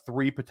Moore have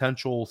 3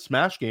 potential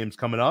smash games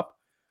coming up.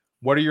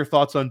 What are your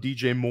thoughts on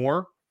DJ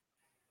Moore?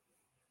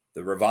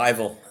 The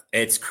revival.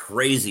 It's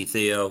crazy,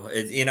 Theo.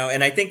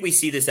 And I think we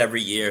see this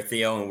every year,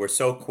 Theo, and we're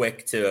so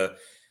quick to,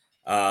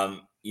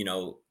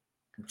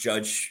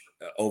 judge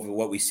over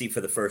what we see for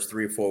the first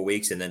 3 or 4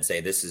 weeks and then say,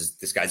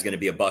 this guy's going to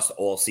be a bust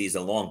all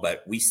season long.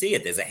 But we see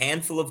it. There's a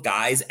handful of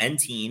guys and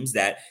teams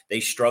that they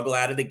struggle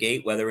out of the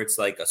gate, whether it's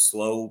like a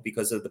slow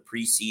because of the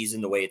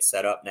preseason, the way it's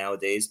set up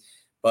nowadays.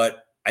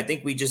 But I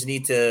think we just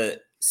need to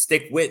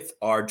stick with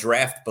our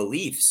draft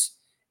beliefs,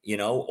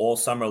 all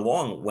summer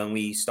long when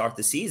we start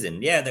the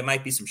season. Yeah, there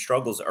might be some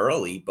struggles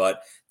early,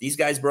 but these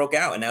guys broke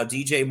out. And now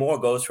DJ Moore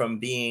goes from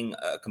being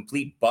a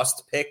complete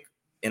bust pick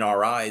in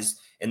our eyes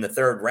in the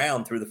 3rd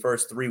round through the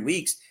first 3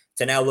 weeks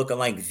to now looking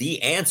like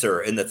the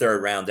answer in the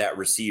 3rd round at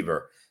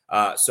receiver.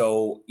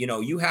 So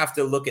you have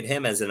to look at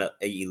him as an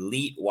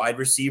elite wide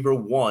receiver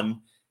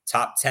 1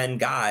 top 10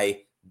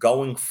 guy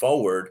going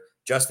forward.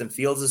 Justin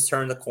Fields has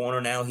turned the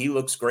corner now. He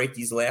looks great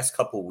these last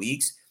couple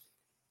weeks.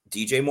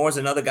 DJ Moore's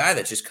another guy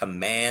that just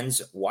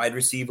commands wide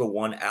receiver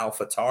 1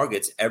 alpha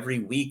targets every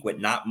week with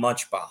not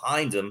much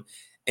behind him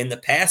in the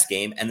pass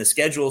game, and the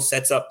schedule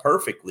sets up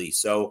perfectly.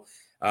 So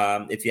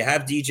if you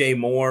have DJ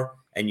Moore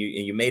and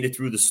you made it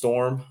through the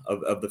storm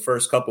of the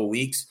first couple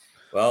weeks,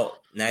 well,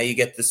 now you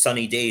get the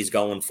sunny days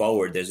going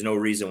forward. There's no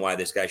reason why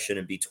this guy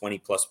shouldn't be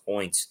 20-plus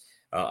points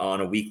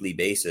on a weekly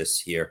basis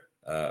here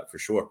for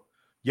sure.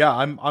 Yeah,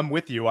 I'm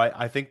with you.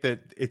 I think that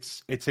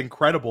it's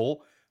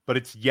incredible, but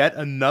it's yet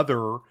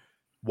another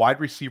wide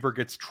receiver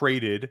gets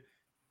traded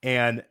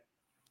and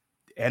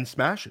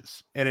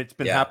smashes. And it's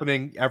been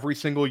happening every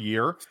single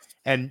year.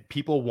 And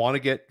people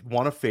want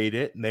to fade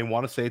it, and they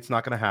want to say it's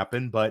not going to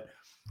happen. But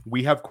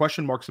we have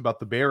question marks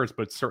about the Bears,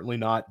 but it's certainly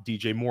not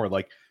DJ Moore.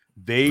 Like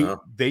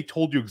they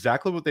told you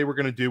exactly what they were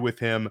going to do with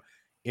him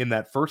in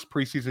that first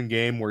preseason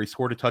game where he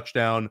scored a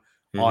touchdown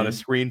on a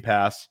screen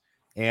pass,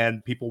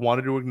 and people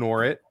wanted to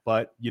ignore it.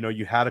 But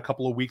you had a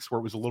couple of weeks where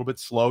it was a little bit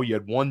slow. You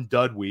had one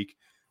dud week,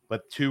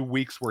 but 2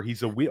 weeks where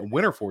he's a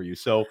winner for you.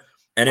 So.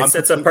 And it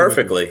sets up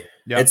perfectly.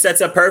 Yeah. It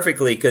sets up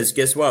perfectly because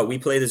guess what? We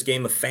play this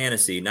game of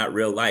fantasy, not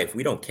real life.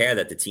 We don't care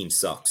that the team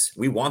sucks.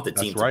 We want the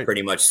team to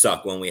pretty much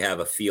suck when we have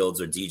a Fields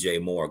or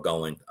DJ Moore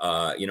going,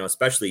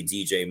 especially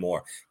DJ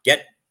Moore.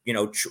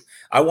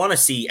 I want to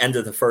see end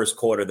of the first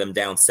quarter them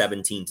down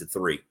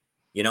 17-3.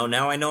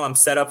 Now I know I'm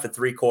set up for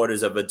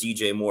 3/4 of a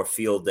DJ Moore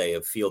field day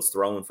of Fields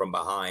throwing from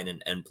behind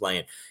and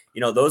playing.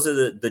 Those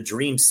are the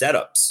dream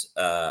setups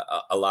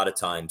a lot of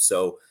times.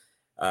 So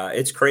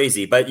it's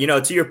crazy. But,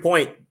 to your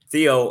point,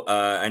 Theo,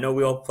 I know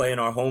we all play in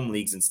our home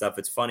leagues and stuff.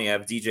 It's funny. I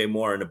have DJ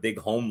Moore in a big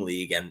home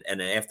league.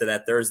 And after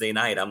that Thursday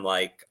night, I'm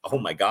like, oh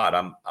my God,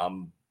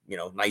 I'm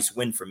nice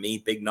win for me.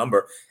 Big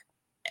number.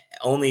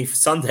 Only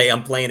Sunday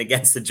I'm playing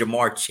against the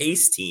Jamar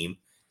Chase team.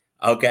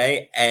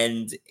 Okay.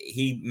 And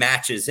he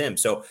matches him.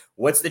 So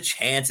what's the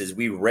chances?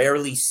 We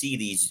rarely see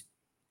these,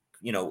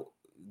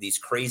 these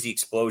crazy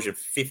explosion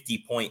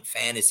 50-point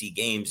fantasy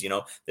games.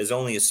 There's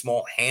only a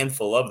small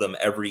handful of them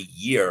every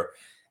year.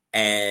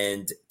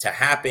 And to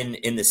happen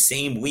in the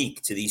same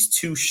week to these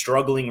two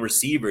struggling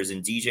receivers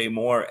in DJ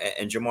Moore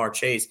and Jamar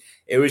Chase,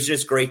 it was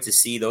just great to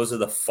see. Those are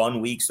the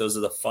fun weeks. Those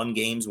are the fun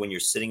games when you're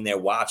sitting there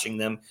watching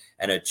them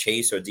and a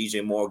Chase or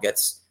DJ Moore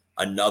gets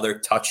another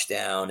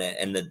touchdown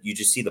and you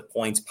just see the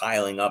points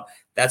piling up.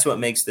 That's what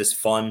makes this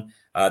fun.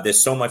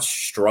 There's so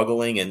much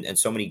struggling and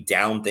so many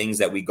down things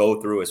that we go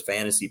through as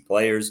fantasy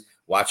players,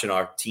 watching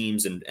our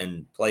teams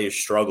and players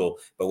struggle.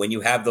 But when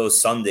you have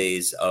those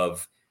Sundays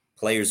of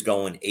players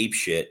going ape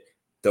shit,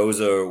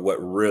 those are what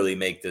really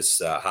make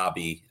this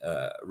hobby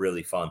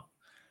really fun.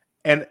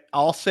 And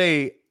I'll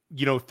say,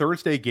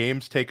 Thursday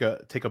games take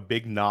a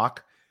big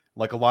knock.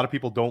 Like a lot of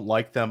people don't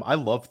like them. I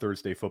love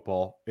Thursday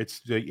football. We're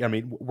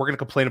going to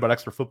complain about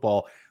extra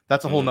football.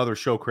 That's a whole nother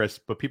show, Chris,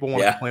 but people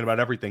want to complain about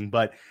everything.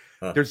 But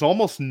there's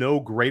almost no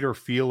greater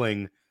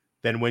feeling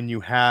than when you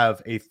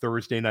have a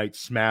Thursday night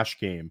smash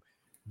game.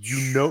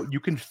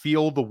 You can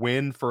feel the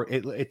win for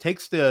it. It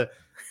takes the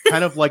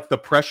kind of like the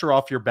pressure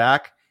off your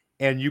back,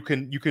 and you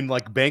can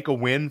like bank a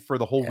win for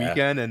the whole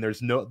weekend. And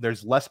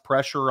there's less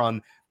pressure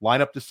on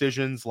lineup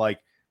decisions. Like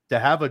to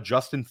have a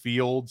Justin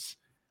Fields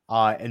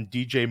and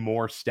DJ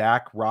Moore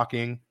stack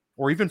rocking,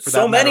 or even for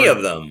so that matter, many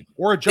of them,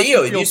 or a Justin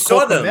Theo, Fields, you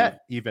saw them Komet,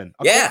 even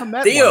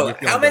Theo,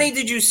 how many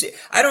did you see?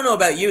 I don't know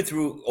about you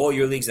through all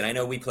your leagues, and I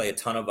know we play a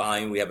ton of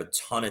volume, we have a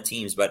ton of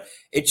teams, but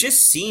it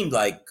just seemed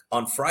like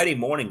on Friday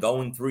morning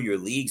going through your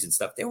leagues and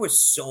stuff, there were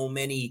so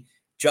many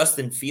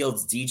Justin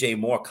Fields, DJ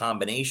Moore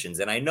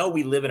combinations. And I know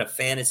we live in a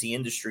fantasy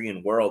industry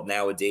and world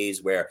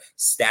nowadays where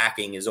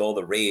stacking is all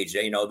the rage.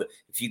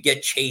 If you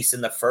get Chase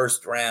in the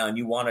first round,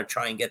 you want to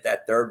try and get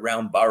that third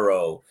round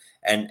Burrow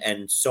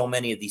and so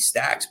many of these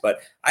stacks.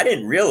 But I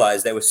didn't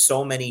realize there were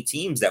so many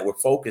teams that were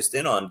focused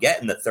in on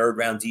getting the third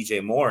round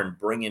DJ Moore and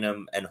bringing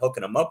him and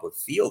hooking him up with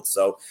Fields.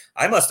 So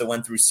I must have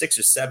went through 6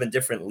 or 7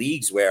 different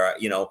leagues where,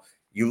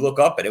 you look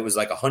up and it was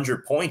like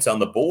 100 points on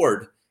the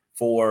board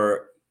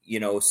for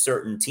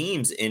certain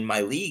teams in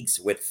my leagues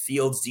with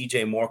Fields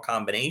DJ Moore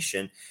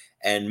combination.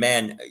 And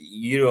man,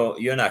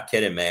 you're not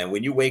kidding, man.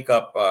 When you wake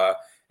up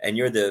and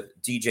you're the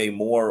DJ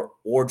Moore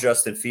or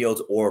Justin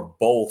Fields or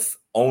both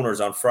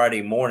owners on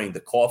Friday morning, the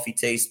coffee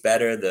tastes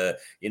better.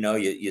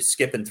 You're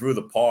skipping through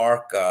the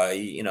park.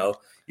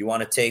 You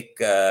want to take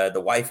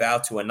the wife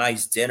out to a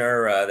nice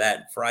dinner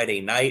that Friday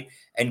night,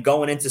 and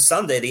going into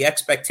Sunday, the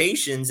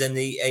expectations and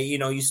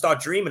you start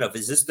dreaming of,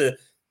 is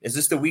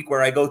this the week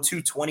where I go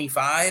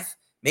 225?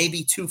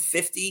 Maybe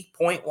 250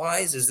 point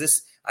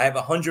wise? I have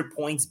 100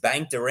 points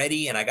banked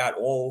already and I got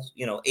all,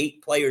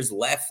 8 players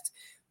left.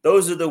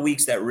 Those are the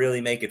weeks that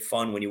really make it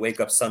fun when you wake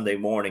up Sunday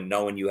morning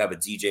knowing you have a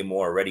DJ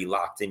Moore already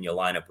locked in your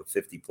lineup with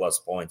 50 plus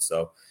points.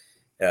 So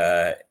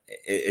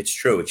it's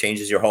true. It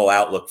changes your whole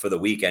outlook for the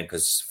weekend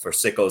for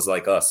sickos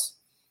like us.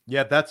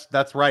 Yeah,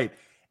 that's right.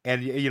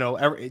 And,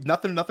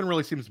 nothing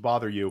really seems to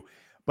bother you.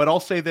 But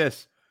I'll say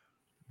this,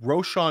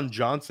 Roschon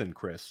Johnson,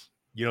 Chris,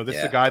 this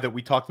is a guy that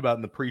we talked about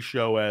in the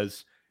pre-show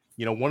as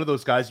one of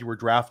those guys you were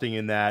drafting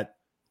in that,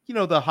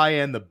 the high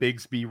end, the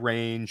Bigsby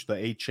range, the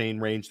 8-chain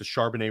range, the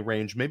Charbonnet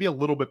range, maybe a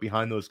little bit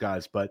behind those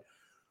guys. But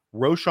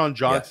Roshan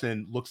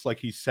Johnson looks like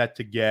he's set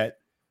to get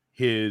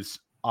his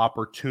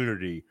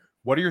opportunity.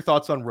 What are your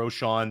thoughts on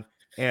Roshan?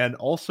 And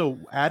also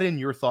add in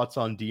your thoughts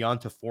on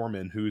Deonta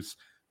Foreman, who's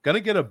going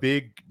to get a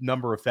big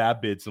number of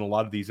fab bids in a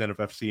lot of these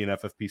NFFC and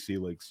FFPC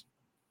leagues.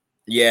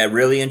 Yeah,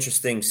 really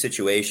interesting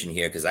situation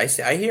here because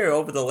I hear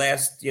over the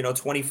last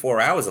 24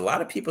 hours, a lot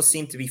of people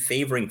seem to be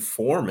favoring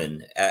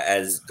Foreman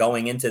as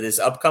going into this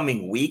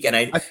upcoming week, and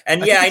I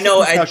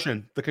know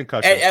the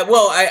concussion.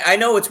 I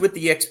know it's with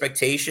the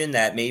expectation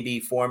that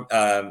maybe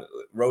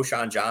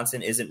Roshan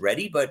Johnson isn't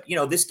ready, but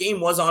this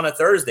game was on a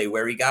Thursday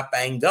where he got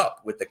banged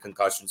up with the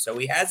concussion, so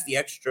he has the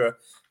extra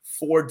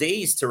 4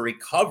 days to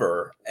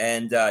recover,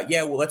 and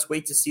let's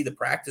wait to see the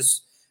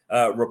practice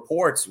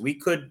reports. We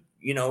could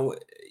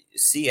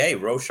see, hey,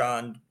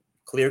 Roshan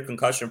clear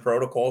concussion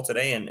protocol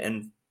today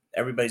and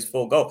everybody's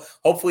full go.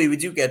 Hopefully we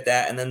do get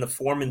that. And then the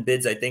Foreman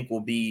bids, I think,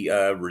 will be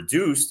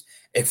reduced.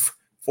 If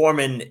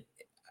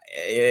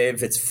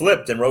it's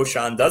flipped and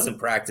Roshan doesn't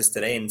practice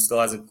today and still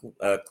hasn't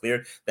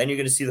cleared, then you're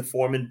going to see the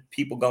Foreman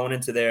people going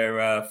into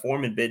their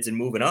Foreman bids and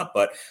moving up.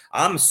 But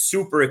I'm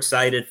super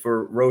excited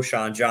for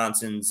Roshan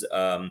Johnson's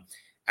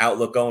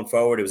outlook going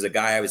forward. It was a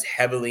guy I was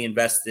heavily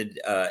invested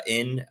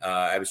in.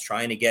 I was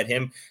trying to get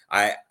him.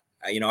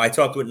 I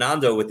talked with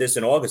Nando with this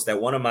in August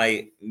that one of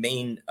my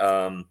main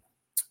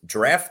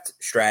draft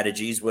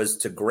strategies was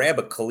to grab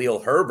a Khalil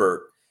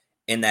Herbert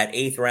in that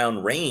 8th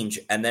round range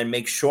and then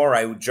make sure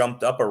I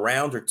jumped up a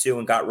round or two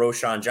and got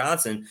Roshan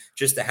Johnson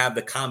just to have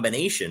the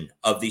combination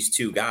of these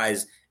two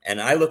guys. And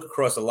I look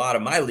across a lot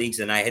of my leagues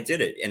and I did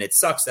it. And it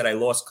sucks that I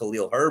lost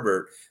Khalil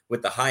Herbert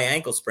with the high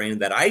ankle sprain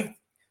that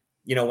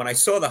when I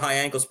saw the high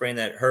ankle sprain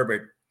that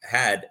Herbert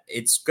had,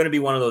 it's going to be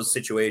one of those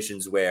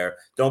situations where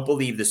don't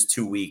believe this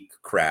 2-week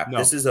crap. No.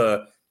 This is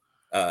a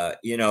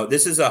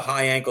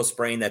high ankle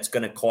sprain that's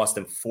going to cost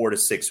him 4 to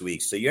 6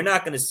 weeks. So you're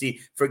not going to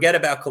forget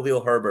about Khalil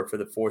Herbert for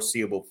the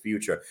foreseeable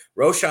future.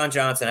 Roshan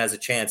Johnson has a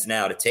chance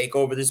now to take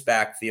over this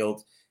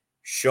backfield,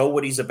 show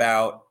what he's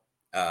about.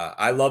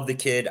 I love the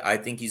kid. I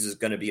think he's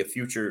going to be a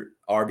future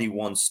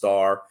RB1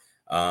 star.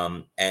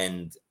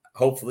 And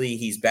hopefully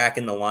he's back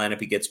in the lineup.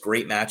 He gets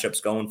great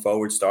matchups going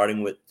forward,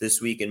 starting with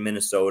this week in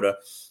Minnesota.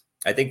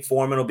 I think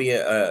Foreman will be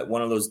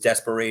one of those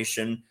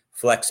desperation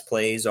flex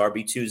plays,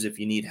 RB2s, if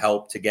you need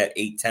help to get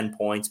 8-10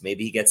 points.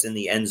 Maybe he gets in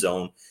the end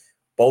zone.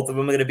 Both of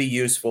them are going to be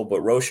useful,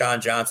 but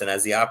Roshan Johnson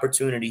has the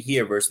opportunity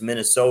here versus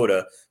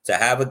Minnesota to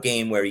have a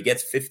game where he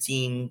gets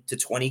 15 to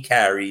 20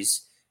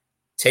 carries,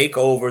 take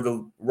over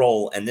the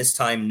role, and this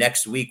time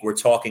next week we're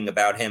talking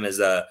about him as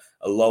a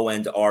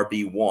low-end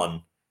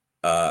RB1.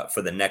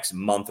 For the next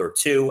month or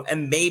two,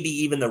 and maybe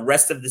even the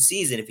rest of the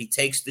season if he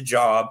takes the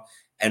job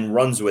and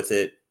runs with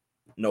it,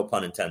 no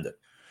pun intended.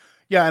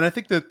 Yeah, and I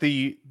think that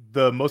the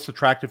most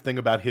attractive thing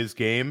about his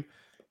game,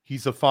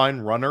 he's a fine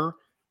runner,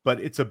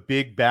 but it's a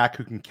big back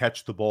who can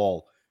catch the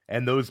ball.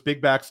 And those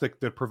big backs that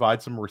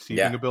provide some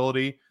receiving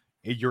ability,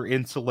 you're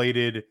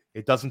insulated.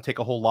 It doesn't take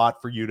a whole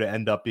lot for you to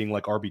end up being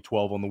like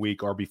RB12 on the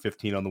week,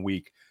 RB15 on the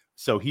week.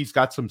 So he's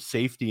got some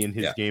safety in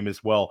his game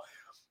as well.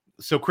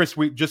 So, Chris,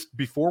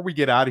 before we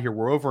get out of here,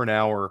 we're over an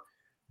hour.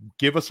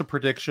 Give us a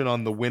prediction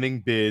on the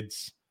winning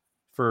bids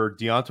for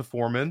Deonta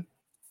Foreman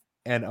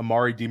and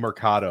Amari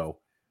DiMercato.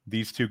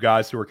 These two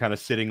guys who are kind of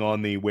sitting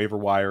on the waiver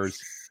wires.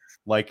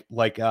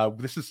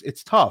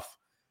 It's tough.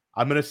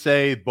 I'm going to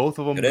say both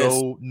of them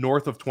go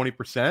north of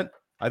 20%.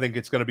 I think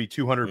it's going to be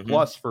 200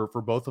 plus for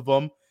both of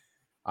them.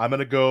 I'm going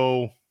to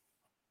go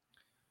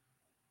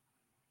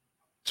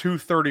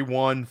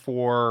 231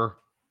 for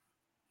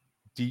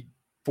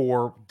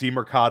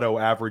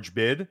DiMercato average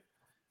bid,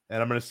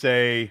 and I'm going to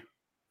say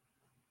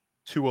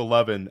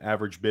 211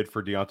 average bid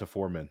for Deonta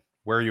Foreman.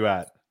 Where are you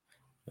at?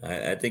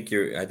 I think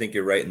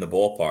you're right in the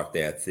ballpark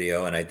there,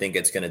 Theo, and I think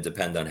it's going to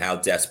depend on how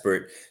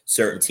desperate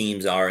certain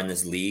teams are in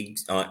this league,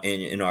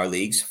 in our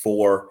leagues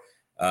for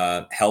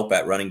help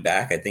at running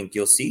back. I think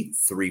you'll see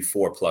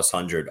 3-4 plus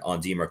 100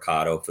 on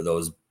DiMercato for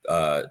those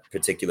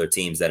particular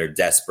teams that are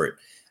desperate,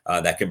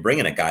 that can bring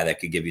in a guy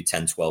that could give you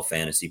 10-12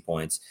 fantasy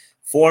points.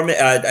 Foreman,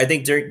 I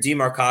think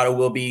DiMercato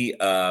will be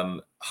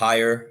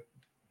higher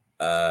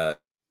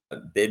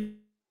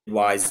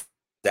bid-wise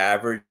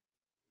average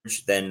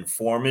than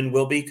Foreman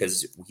will be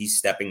because he's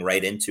stepping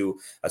right into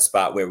a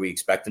spot where we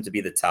expect him to be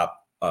the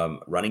top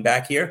running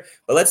back here.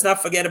 But let's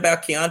not forget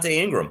about Keontae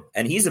Ingram,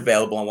 and he's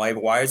available on waiver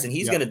wires, and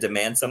he's going to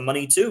demand some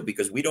money too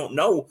because we don't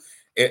know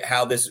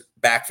how this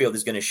backfield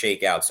is going to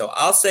shake out. So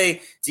I'll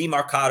say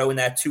DiMercato in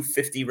that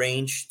 250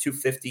 range,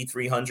 250,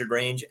 300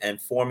 range,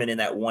 and Foreman in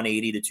that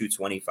 180 to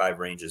 225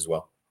 range as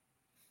well.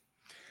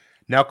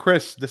 Now,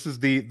 Chris, this is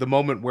the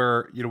moment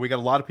where, we got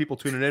a lot of people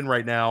tuning in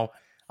right now.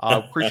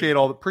 Appreciate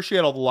all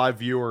the live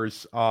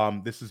viewers.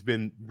 This has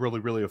been really,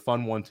 really a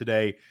fun one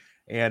today.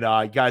 And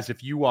guys,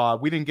 if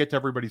we didn't get to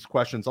everybody's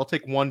questions, I'll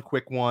take one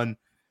quick one.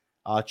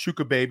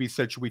 Chuka Baby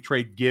said, should we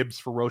trade Gibbs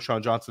for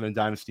Roshan Johnson in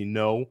Dynasty?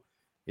 No.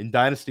 In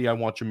Dynasty, I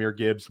want Jahmyr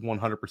Gibbs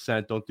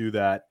 100%. Don't do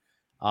that.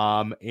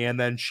 And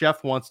then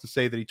Chef wants to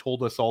say that he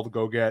told us all to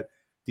go get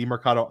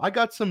DeMercado. I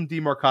got some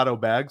DeMercado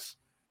bags.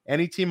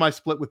 Any team I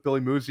split with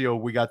Billy Muzio,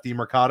 we got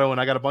DeMercado,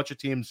 and I got a bunch of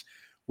teams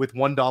with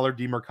 $1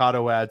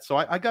 DeMercado ads. So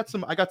I got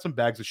some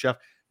bags of Chef.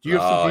 Do you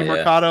have some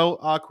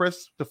DeMercado,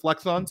 Chris, to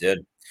flex on?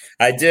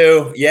 I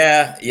do.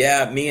 Yeah.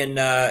 Me and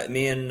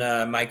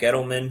Mike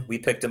Edelman, we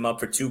picked him up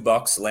for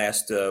 $2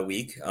 last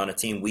week on a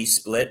team we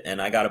split,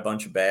 and I got a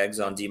bunch of bags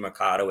on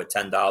DeMercado at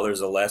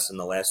 $10 or less in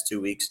the last 2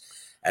 weeks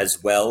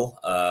as well.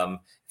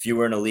 If you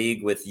were in a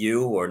league with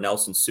you or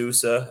Nelson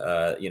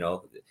Sousa,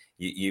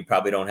 you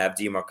probably don't have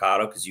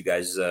DeMercado because you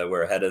guys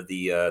were ahead of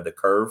the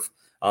curve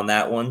on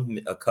that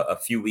one a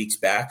few weeks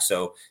back.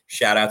 So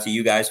shout out to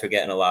you guys for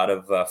getting a lot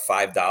of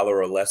 $5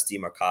 or less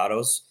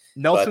DeMercados.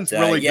 Nelson's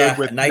really good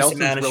with nice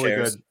Nelson's amount of really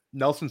shares. good.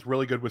 Nelson's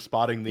really good with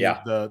spotting the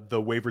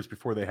waivers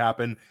before they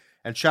happen.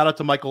 And shout out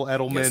to Michael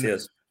Edelman. Yes, he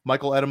is.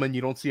 Michael Edelman,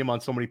 you don't see him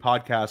on so many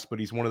podcasts, but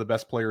he's one of the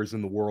best players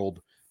in the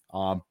world.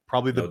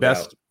 Probably the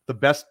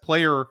best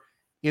player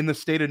in the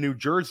state of New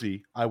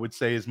Jersey, I would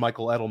say, is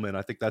Michael Edelman.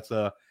 I think that's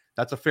a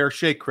fair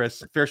shake,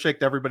 Chris. Fair shake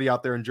to everybody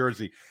out there in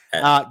Jersey.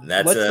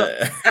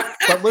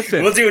 But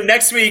listen, we'll do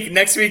next week.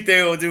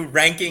 We'll do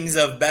rankings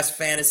of best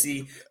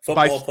fantasy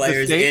football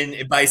players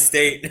by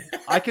state.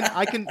 I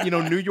can.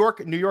 New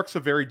York's a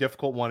very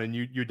difficult one, and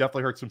you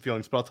definitely hurt some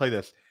feelings. But I'll tell you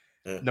this: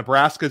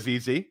 Nebraska's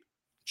easy.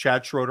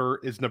 Chad Schroeder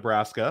is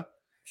Nebraska.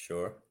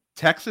 Sure.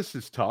 Texas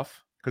is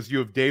tough because you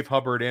have Dave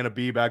Hubbard, Anna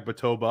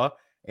Bagbatoba,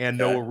 and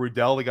Noah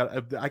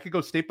Rudell. I could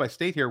go state by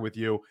state here with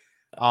you.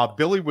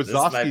 Billy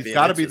Wazowski's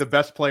got to be the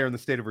best player in the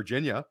state of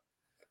Virginia.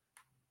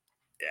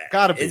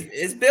 Gotta be.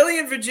 Is Billy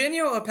in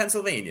Virginia or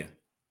Pennsylvania?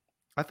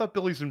 I thought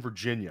Billy's in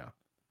Virginia.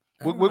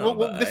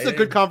 This is a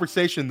good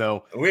conversation,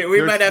 though.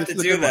 We might have to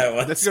do that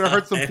one. This is going to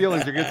hurt some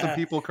feelings. You're getting some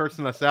people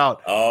cursing us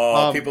out.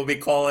 People be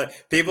calling.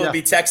 People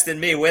be texting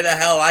me. Where the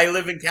hell? I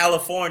live in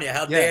California.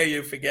 How dare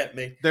you forget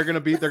me? They're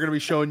going to be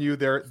showing you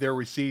their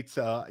receipts.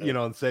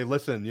 And say,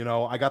 listen,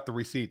 I got the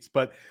receipts.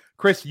 But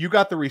Chris, you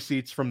got the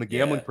receipts from the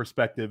gambling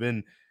perspective,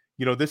 and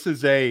this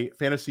is a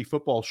fantasy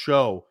football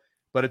show,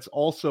 but it's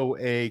also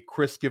a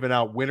Chris giving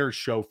out winners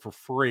show for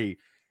free.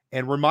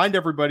 And remind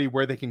everybody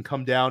where they can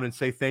come down and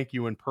say thank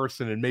you in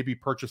person and maybe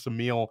purchase a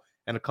meal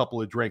and a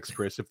couple of drinks,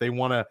 Chris, if they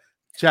want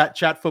to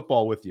chat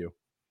football with you.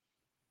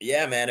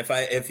 Yeah, man.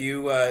 If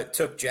you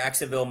took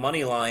Jacksonville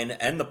money line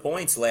and the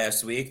points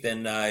last week,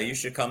 then you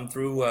should come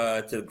through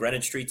to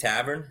Greenwich Street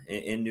Tavern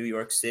in New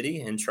York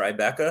City in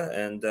Tribeca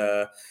and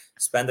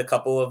spend a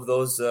couple of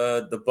those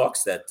the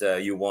bucks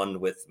that you won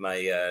with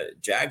my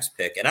Jags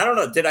pick. And I don't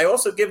know, did I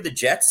also give the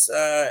Jets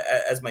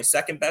as my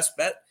second best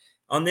bet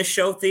on this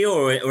show, Theo,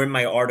 or in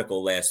my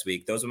article last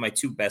week? Those are my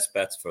two best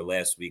bets for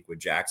last week with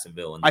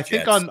Jacksonville and the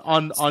Jets. I think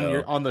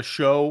on the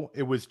show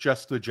it was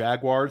just the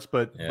Jaguars,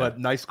 but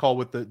nice call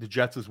with the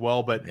Jets as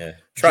well. But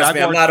trust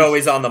me, I'm not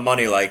always on the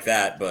money like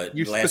that. But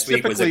last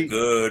week was a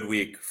good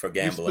week for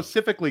gambling. You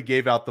specifically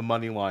gave out the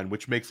money line,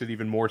 which makes it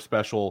even more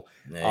special.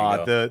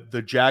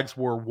 The Jags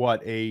were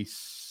what, a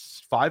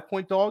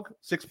 5-point dog,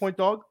 6-point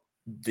dog?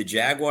 The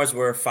Jaguars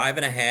were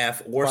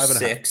 5.5 or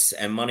 6,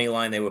 and money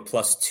line they were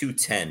plus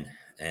 210.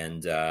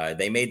 And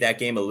they made that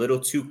game a little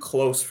too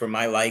close for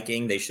my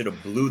liking. They should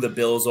have blew the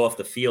Bills off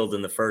the field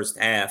in the first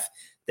half.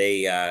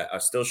 They are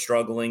still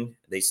struggling.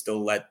 They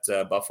still let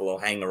Buffalo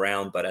hang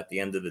around, but at the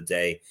end of the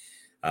day,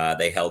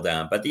 they held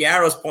down. But the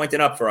arrow's pointing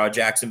up for our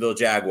Jacksonville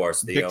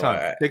Jaguars, Theo.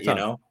 Big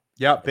time.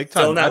 Yeah, big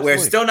time.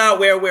 Still not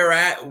where we're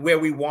at, where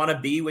we want to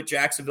be with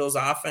Jacksonville's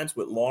offense,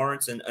 with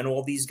Lawrence and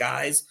all these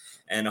guys.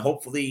 And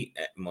hopefully,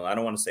 well, I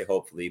don't want to say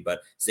hopefully,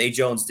 but Zay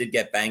Jones did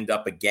get banged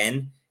up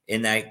again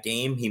in that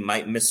game. He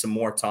might miss some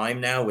more time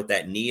now with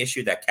that knee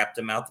issue that kept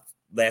him out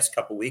the last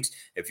couple of weeks.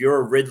 If you're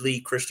a Ridley,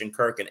 Christian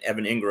Kirk, and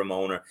Evan Ingram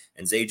owner,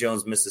 and Zay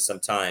Jones misses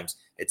some times,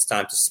 it's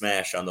time to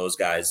smash on those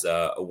guys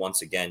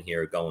once again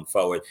here going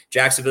forward.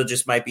 Jacksonville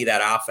just might be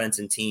that offense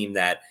and team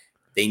that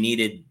they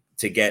needed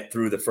to get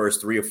through the first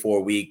 3 or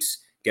 4 weeks,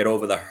 get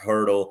over the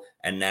hurdle,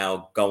 and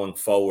now going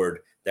forward,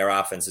 their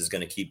offense is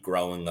going to keep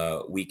growing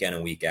week in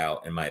and week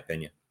out, in my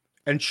opinion.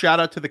 And shout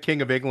out to the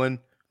King of England.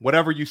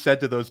 Whatever you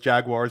said to those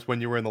Jaguars when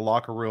you were in the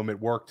locker room, it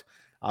worked.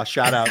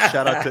 Shout out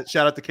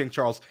to King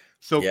Charles.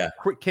 So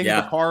King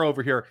of the car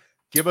over here,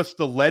 give us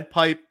the lead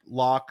pipe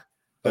lock,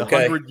 the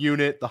 100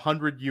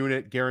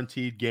 unit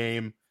guaranteed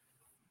game.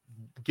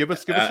 Give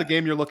us the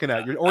game you're looking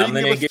at. Or you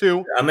can give us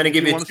two. I'm going to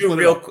give you two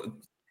real quick.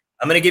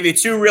 I'm going to give you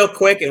two real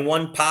quick and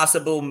one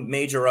possible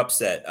major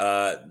upset.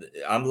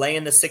 I'm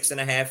laying the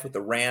 6.5 with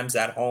the Rams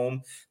at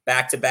home.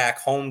 Back-to-back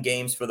home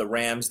games for the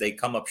Rams. They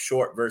come up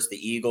short versus the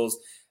Eagles.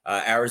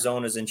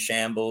 Arizona's in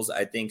shambles.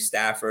 I think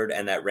Stafford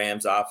and that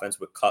Rams offense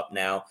with Kupp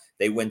now,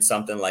 they win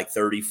something like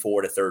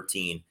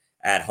 34-13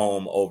 at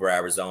home over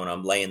Arizona.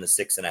 I'm laying the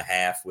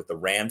 6.5 with the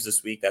Rams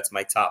this week. That's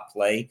my top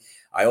play.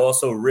 I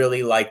also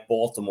really like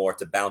Baltimore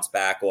to bounce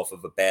back off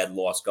of a bad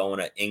loss going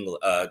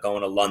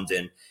to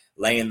London,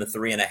 laying the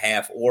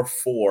 3.5 or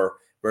 4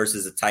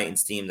 versus a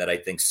Titans team that I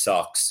think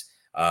sucks.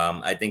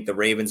 I think the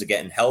Ravens are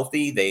getting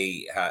healthy.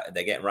 They're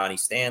getting Ronnie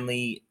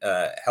Stanley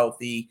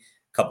healthy.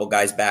 couple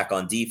guys back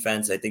on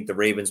defense. I think the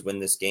Ravens win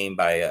this game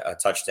by a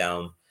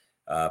touchdown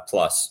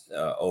plus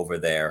over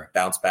there.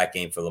 Bounce back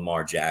game for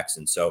Lamar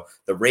Jackson. So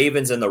the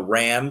Ravens and the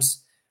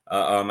Rams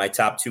are my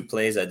top 2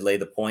 plays I'd lay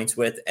the points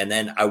with. And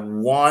then I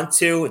want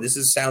to,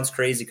 sounds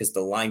crazy because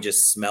the line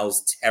just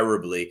smells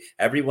terribly.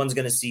 Everyone's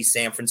going to see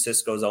San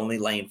Francisco's only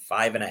laying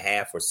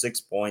 5.5 or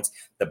 6 points.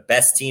 The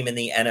best team in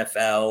the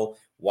NFL.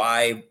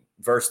 Why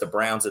versus the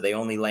Browns are they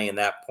only laying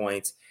that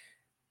point?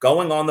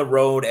 Going on the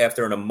road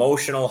after an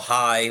emotional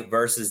high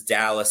versus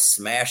Dallas,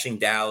 smashing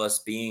Dallas,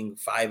 being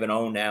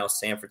 5-0 now.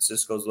 San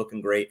Francisco's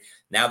looking great.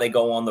 Now they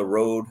go on the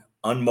road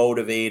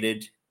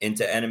unmotivated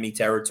into enemy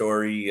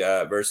territory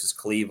versus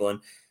Cleveland.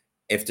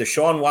 If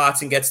Deshaun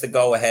Watson gets the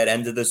go-ahead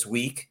end of this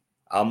week,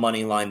 I'll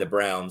money line the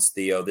Browns,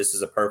 Theo. This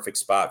is a perfect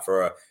spot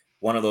for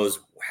one of those,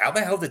 how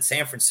the hell did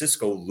San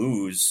Francisco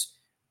lose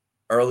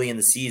early in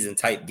the season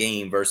type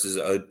game versus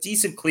a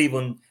decent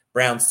Cleveland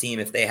Browns team?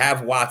 If they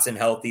have Watson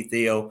healthy,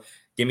 Theo,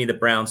 give me the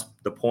Browns,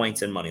 the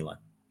points, and money line.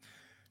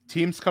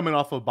 Teams coming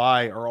off a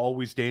bye are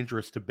always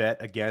dangerous to bet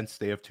against.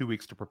 They have 2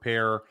 weeks to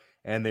prepare,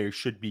 and they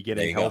should be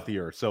getting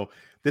healthier. So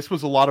this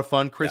was a lot of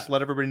fun. Chris,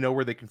 let everybody know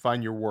where they can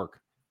find your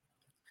work.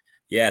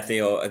 Yeah,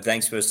 Theo,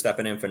 thanks for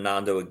stepping in for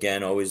Nando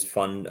again. Always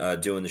fun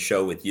doing the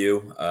show with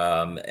you.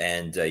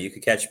 And you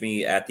can catch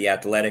me at The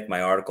Athletic.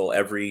 My article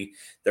every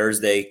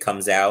Thursday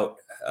comes out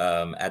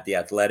at The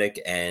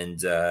Athletic,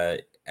 and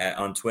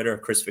on Twitter,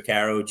 Chris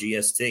Vaccaro,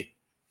 GST.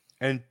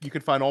 And you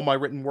can find all my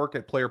written work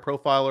at Player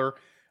Profiler.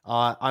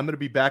 I'm going to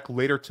be back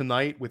later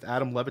tonight with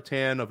Adam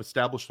Levitan of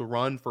Establish the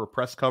Run for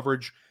press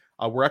coverage.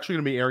 We're actually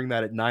going to be airing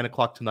that at 9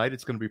 o'clock tonight.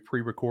 It's going to be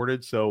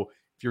pre-recorded. So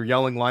if you're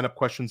yelling lineup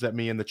questions at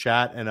me in the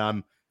chat and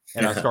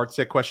I start to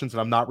say questions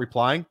and I'm not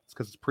replying, it's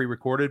because it's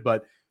pre-recorded.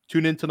 But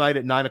tune in tonight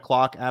at 9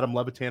 o'clock. Adam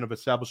Levitan of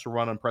Establish the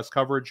Run on press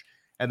coverage.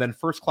 And then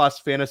First Class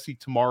Fantasy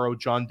tomorrow,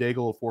 John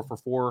Daigle of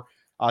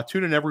 4for4.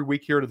 Tune in every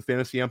week here to the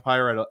Fantasy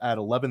Empire at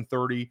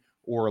 11:30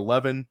 or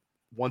 11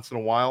 once in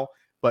a while.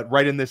 But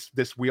right in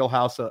this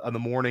wheelhouse in the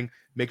morning,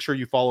 make sure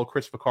you follow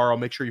Chris Vaccaro.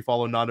 Make sure you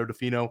follow Nando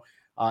DeFino.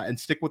 And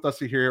stick with us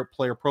here at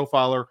Player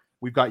Profiler.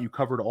 We've got you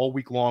covered all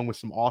week long with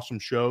some awesome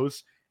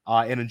shows.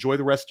 And enjoy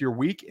the rest of your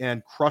week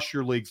and crush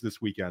your leagues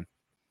this weekend.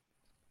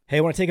 Hey,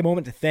 I want to take a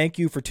moment to thank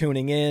you for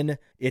tuning in.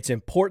 It's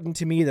important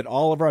to me that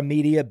all of our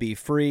media be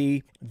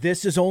free.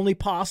 This is only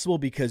possible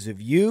because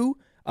of you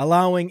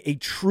allowing a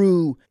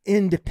true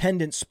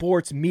independent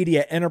sports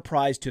media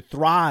enterprise to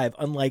thrive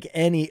unlike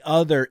any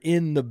other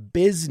in the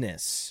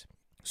business.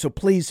 So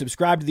please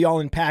subscribe to the All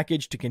In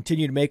Package to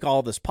continue to make all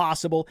of this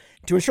possible,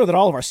 to ensure that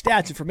all of our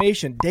stats,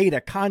 information, data,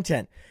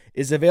 content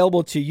is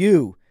available to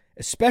you,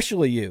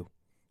 especially you,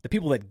 the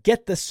people that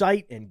get the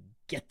site and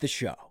get the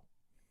show.